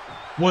on him.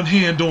 One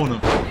hand on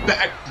him.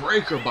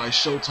 Backbreaker by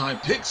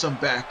Showtime, picks him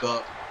back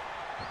up,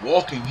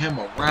 walking him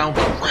around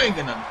the ring,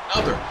 and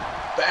another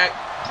back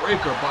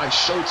breaker by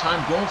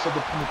Showtime, going for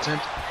the pin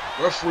attempt.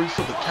 Referee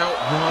for the count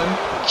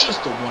 1,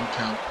 just a 1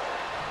 count.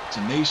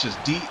 Tenacious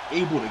D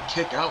able to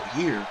kick out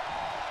here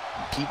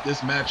and keep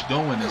this match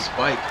going, and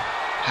Spike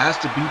has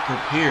to be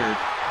prepared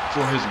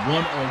for his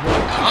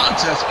one-on-one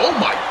contest. Oh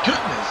my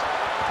goodness!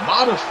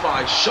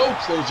 Modified show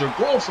closer,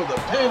 going for the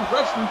pin,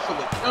 referee for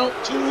the count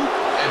 2,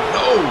 and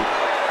no!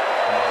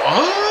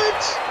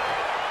 What?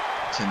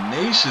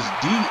 Tenacious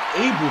D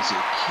able to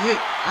kick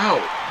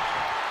out.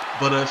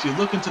 But if you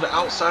look into the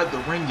outside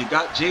the ring, you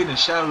got Jade and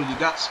Shadow, you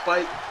got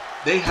Spike.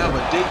 They have a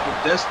date with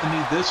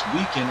Destiny this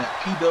weekend at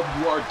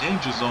PWR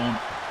Danger Zone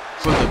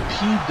for the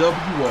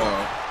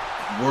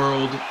PWR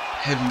World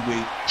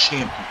Heavyweight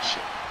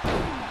Championship.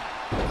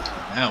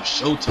 Now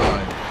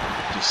Showtime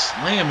just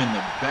slamming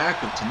the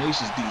back of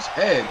Tenacious D's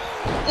head.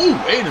 Oh,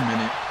 wait a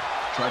minute.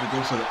 Tried to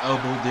go for the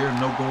elbow there.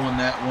 No go on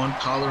that one.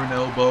 Collar and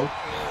elbow.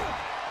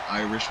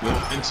 Irish whip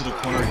into the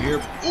corner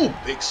here. Oh,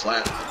 big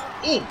slap.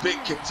 Oh,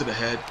 big kick to the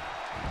head.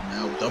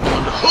 Now double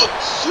underhook.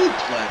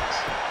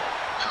 Suplex.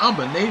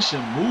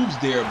 Combination moves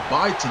there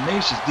by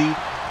Tenacious D.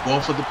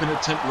 Going for the pin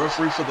attempt.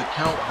 Referee for the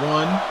count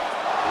 1.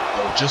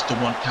 Oh, just the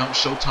 1 count.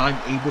 Showtime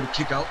able to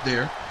kick out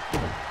there.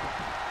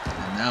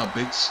 And now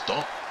big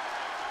stomp.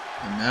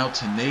 And now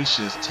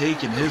Tenacious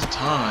taking his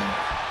time,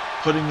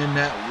 putting in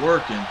that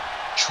work and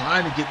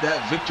trying to get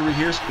that victory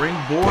here.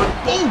 Springboard.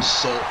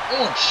 So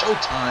on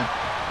Showtime.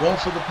 Going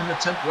for the pin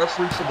attempt.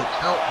 Referee for the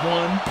count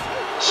 1,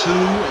 2.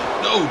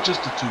 And no,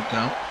 just a 2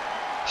 count.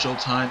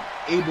 Showtime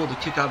able to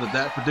kick out of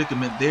that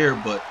predicament there,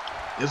 but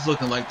it's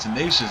looking like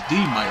Tenacious D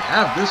might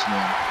have this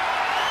one.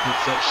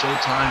 Hits up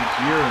Showtime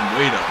here, and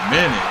wait a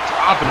minute,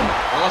 dropping him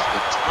across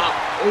the top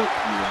rope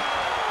here.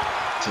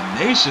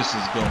 Tenacious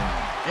is going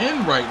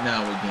in right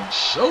now against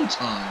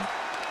Showtime,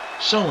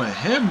 showing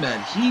him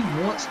that he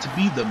wants to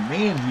be the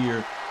man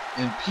here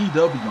in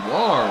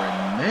PWR,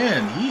 and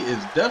man, he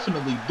is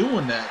definitely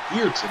doing that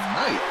here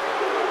tonight.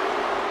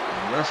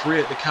 And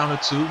referee at the count of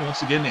 2.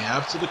 Once again, they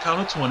have to the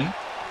count of 20.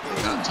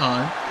 They got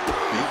time.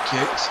 Big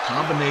kicks,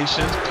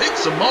 combinations,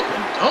 picks him up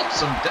and dumps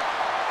him down.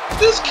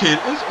 This kid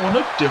is on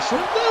a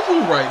different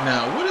level right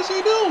now. What is he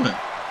doing?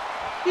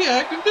 He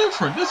acting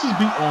different. This is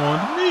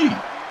beyond me.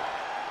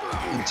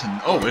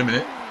 Oh, wait a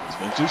minute.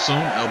 Spoke too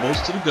soon.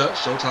 Elbows to the gut.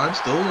 Showtime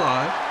still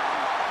alive.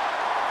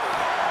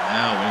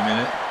 Now, wait a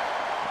minute.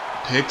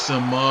 Picks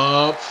him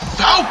up.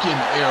 Falcon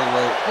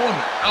arrow on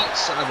the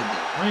outside of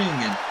the ring.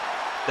 And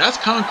that's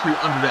concrete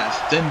under that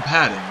thin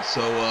padding. So,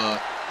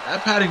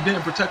 that padding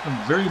didn't protect him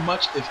very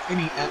much, if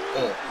any at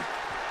all.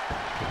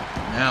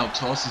 Now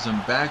tosses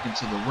him back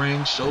into the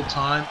ring.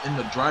 Showtime in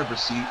the driver's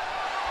seat.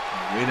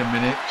 Wait a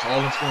minute,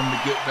 calling for him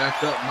to get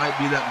back up. Might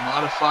be that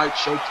modified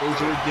show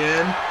closer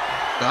again.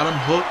 Got him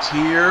hooked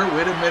here.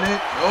 Wait a minute.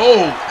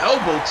 Oh,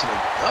 elbow to the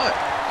gut.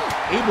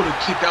 Able to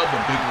kick out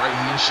the big right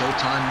hand.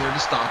 Showtime there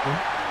to stop him.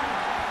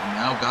 And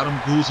now got him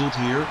goozled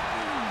here.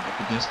 Up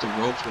against the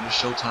ropes. What is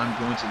Showtime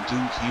going to do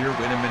here?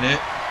 Wait a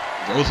minute.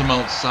 Throws him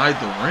outside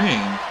the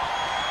ring.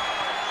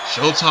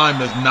 Showtime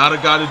is not a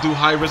guy to do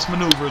high-risk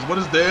maneuvers. What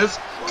is this?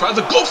 Tries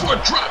to go for a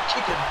drop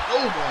kick and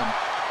no one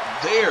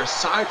there.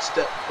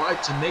 Sidestepped by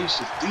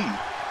Tenacious D.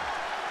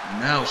 And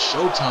now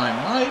Showtime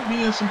might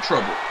be in some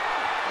trouble.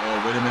 Oh,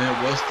 wait a minute.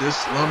 What's this?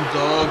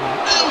 Slumdog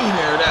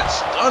Millionaire. That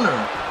stunner.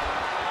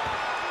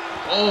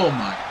 Oh,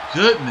 my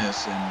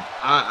goodness. And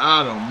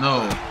I don't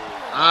know.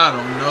 I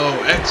don't know.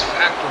 X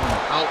Factor on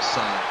the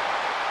outside.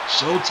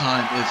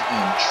 Showtime is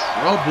in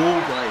trouble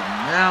right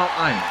now.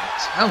 I am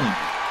telling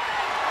you.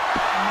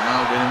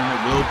 Now, wait a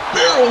minute, will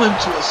barrel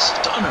into a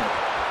stunner.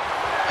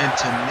 And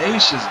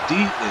Tenacious D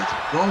is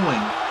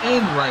going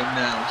in right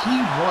now. He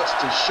wants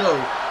to show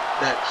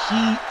that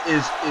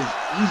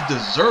he's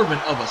deserving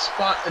of a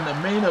spot in the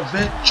main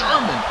event.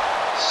 German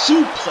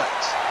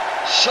suplex.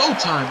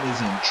 Showtime is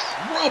in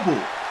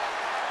trouble.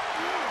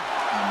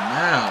 And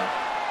now,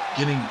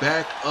 getting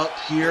back up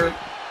here,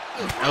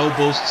 and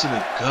elbows to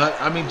the gut.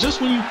 I mean, just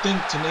when you think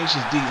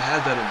Tenacious D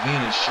has that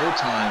advantage,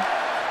 Showtime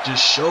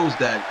just shows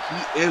that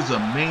he is a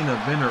main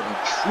eventer, a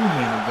true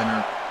main eventer,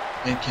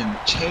 and can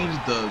change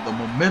the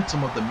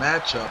momentum of the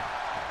matchup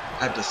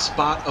at the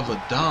spot of a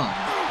dime.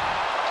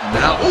 And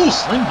now, oh,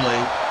 sling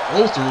blade,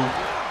 roll through,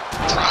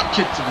 drop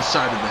kick to the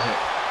side of the head.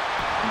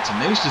 And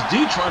Tenacious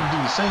D trying to do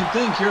the same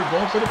thing here,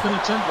 going for the pin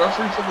attempt,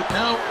 referee for the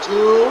count, 2.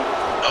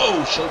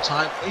 No,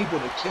 Showtime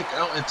able to kick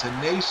out, and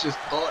Tenacious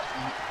thought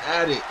he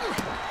had it.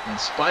 And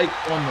Spike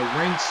on the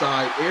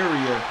ringside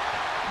area,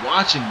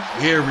 watching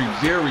very,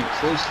 very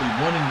closely,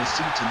 wanting to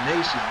see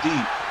Tenacious D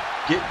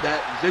get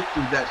that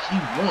victory that he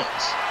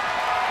wants.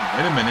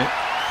 Wait a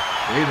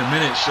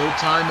minute,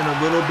 Showtime in a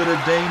little bit of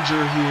danger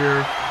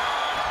here.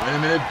 Wait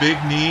a minute, big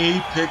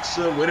knee, picks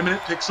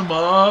him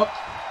up.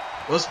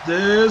 What's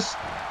this?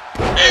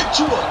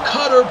 Into a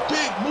cutter,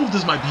 big move.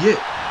 This might be it.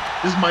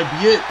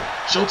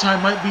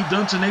 Showtime might be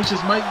done.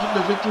 Tenacious might get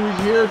the victory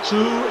here. 2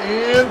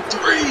 and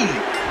 3.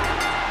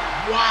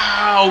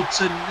 Wow,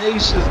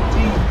 Tenacious D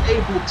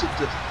able to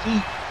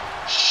defeat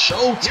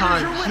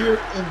Showtime here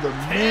in the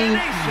main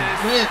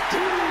event.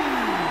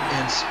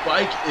 And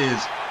Spike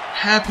is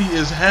happy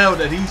as hell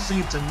that he's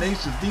seen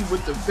Tenacious D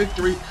with the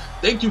victory.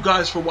 Thank you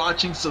guys for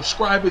watching.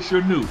 Subscribe if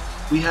you're new.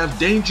 We have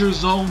Danger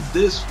Zone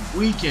this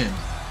weekend.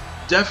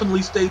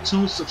 Definitely stay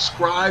tuned,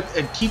 subscribe,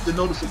 and keep the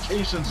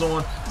notifications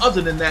on.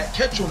 Other than that,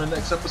 catch you on the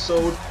next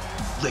episode.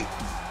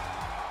 Later.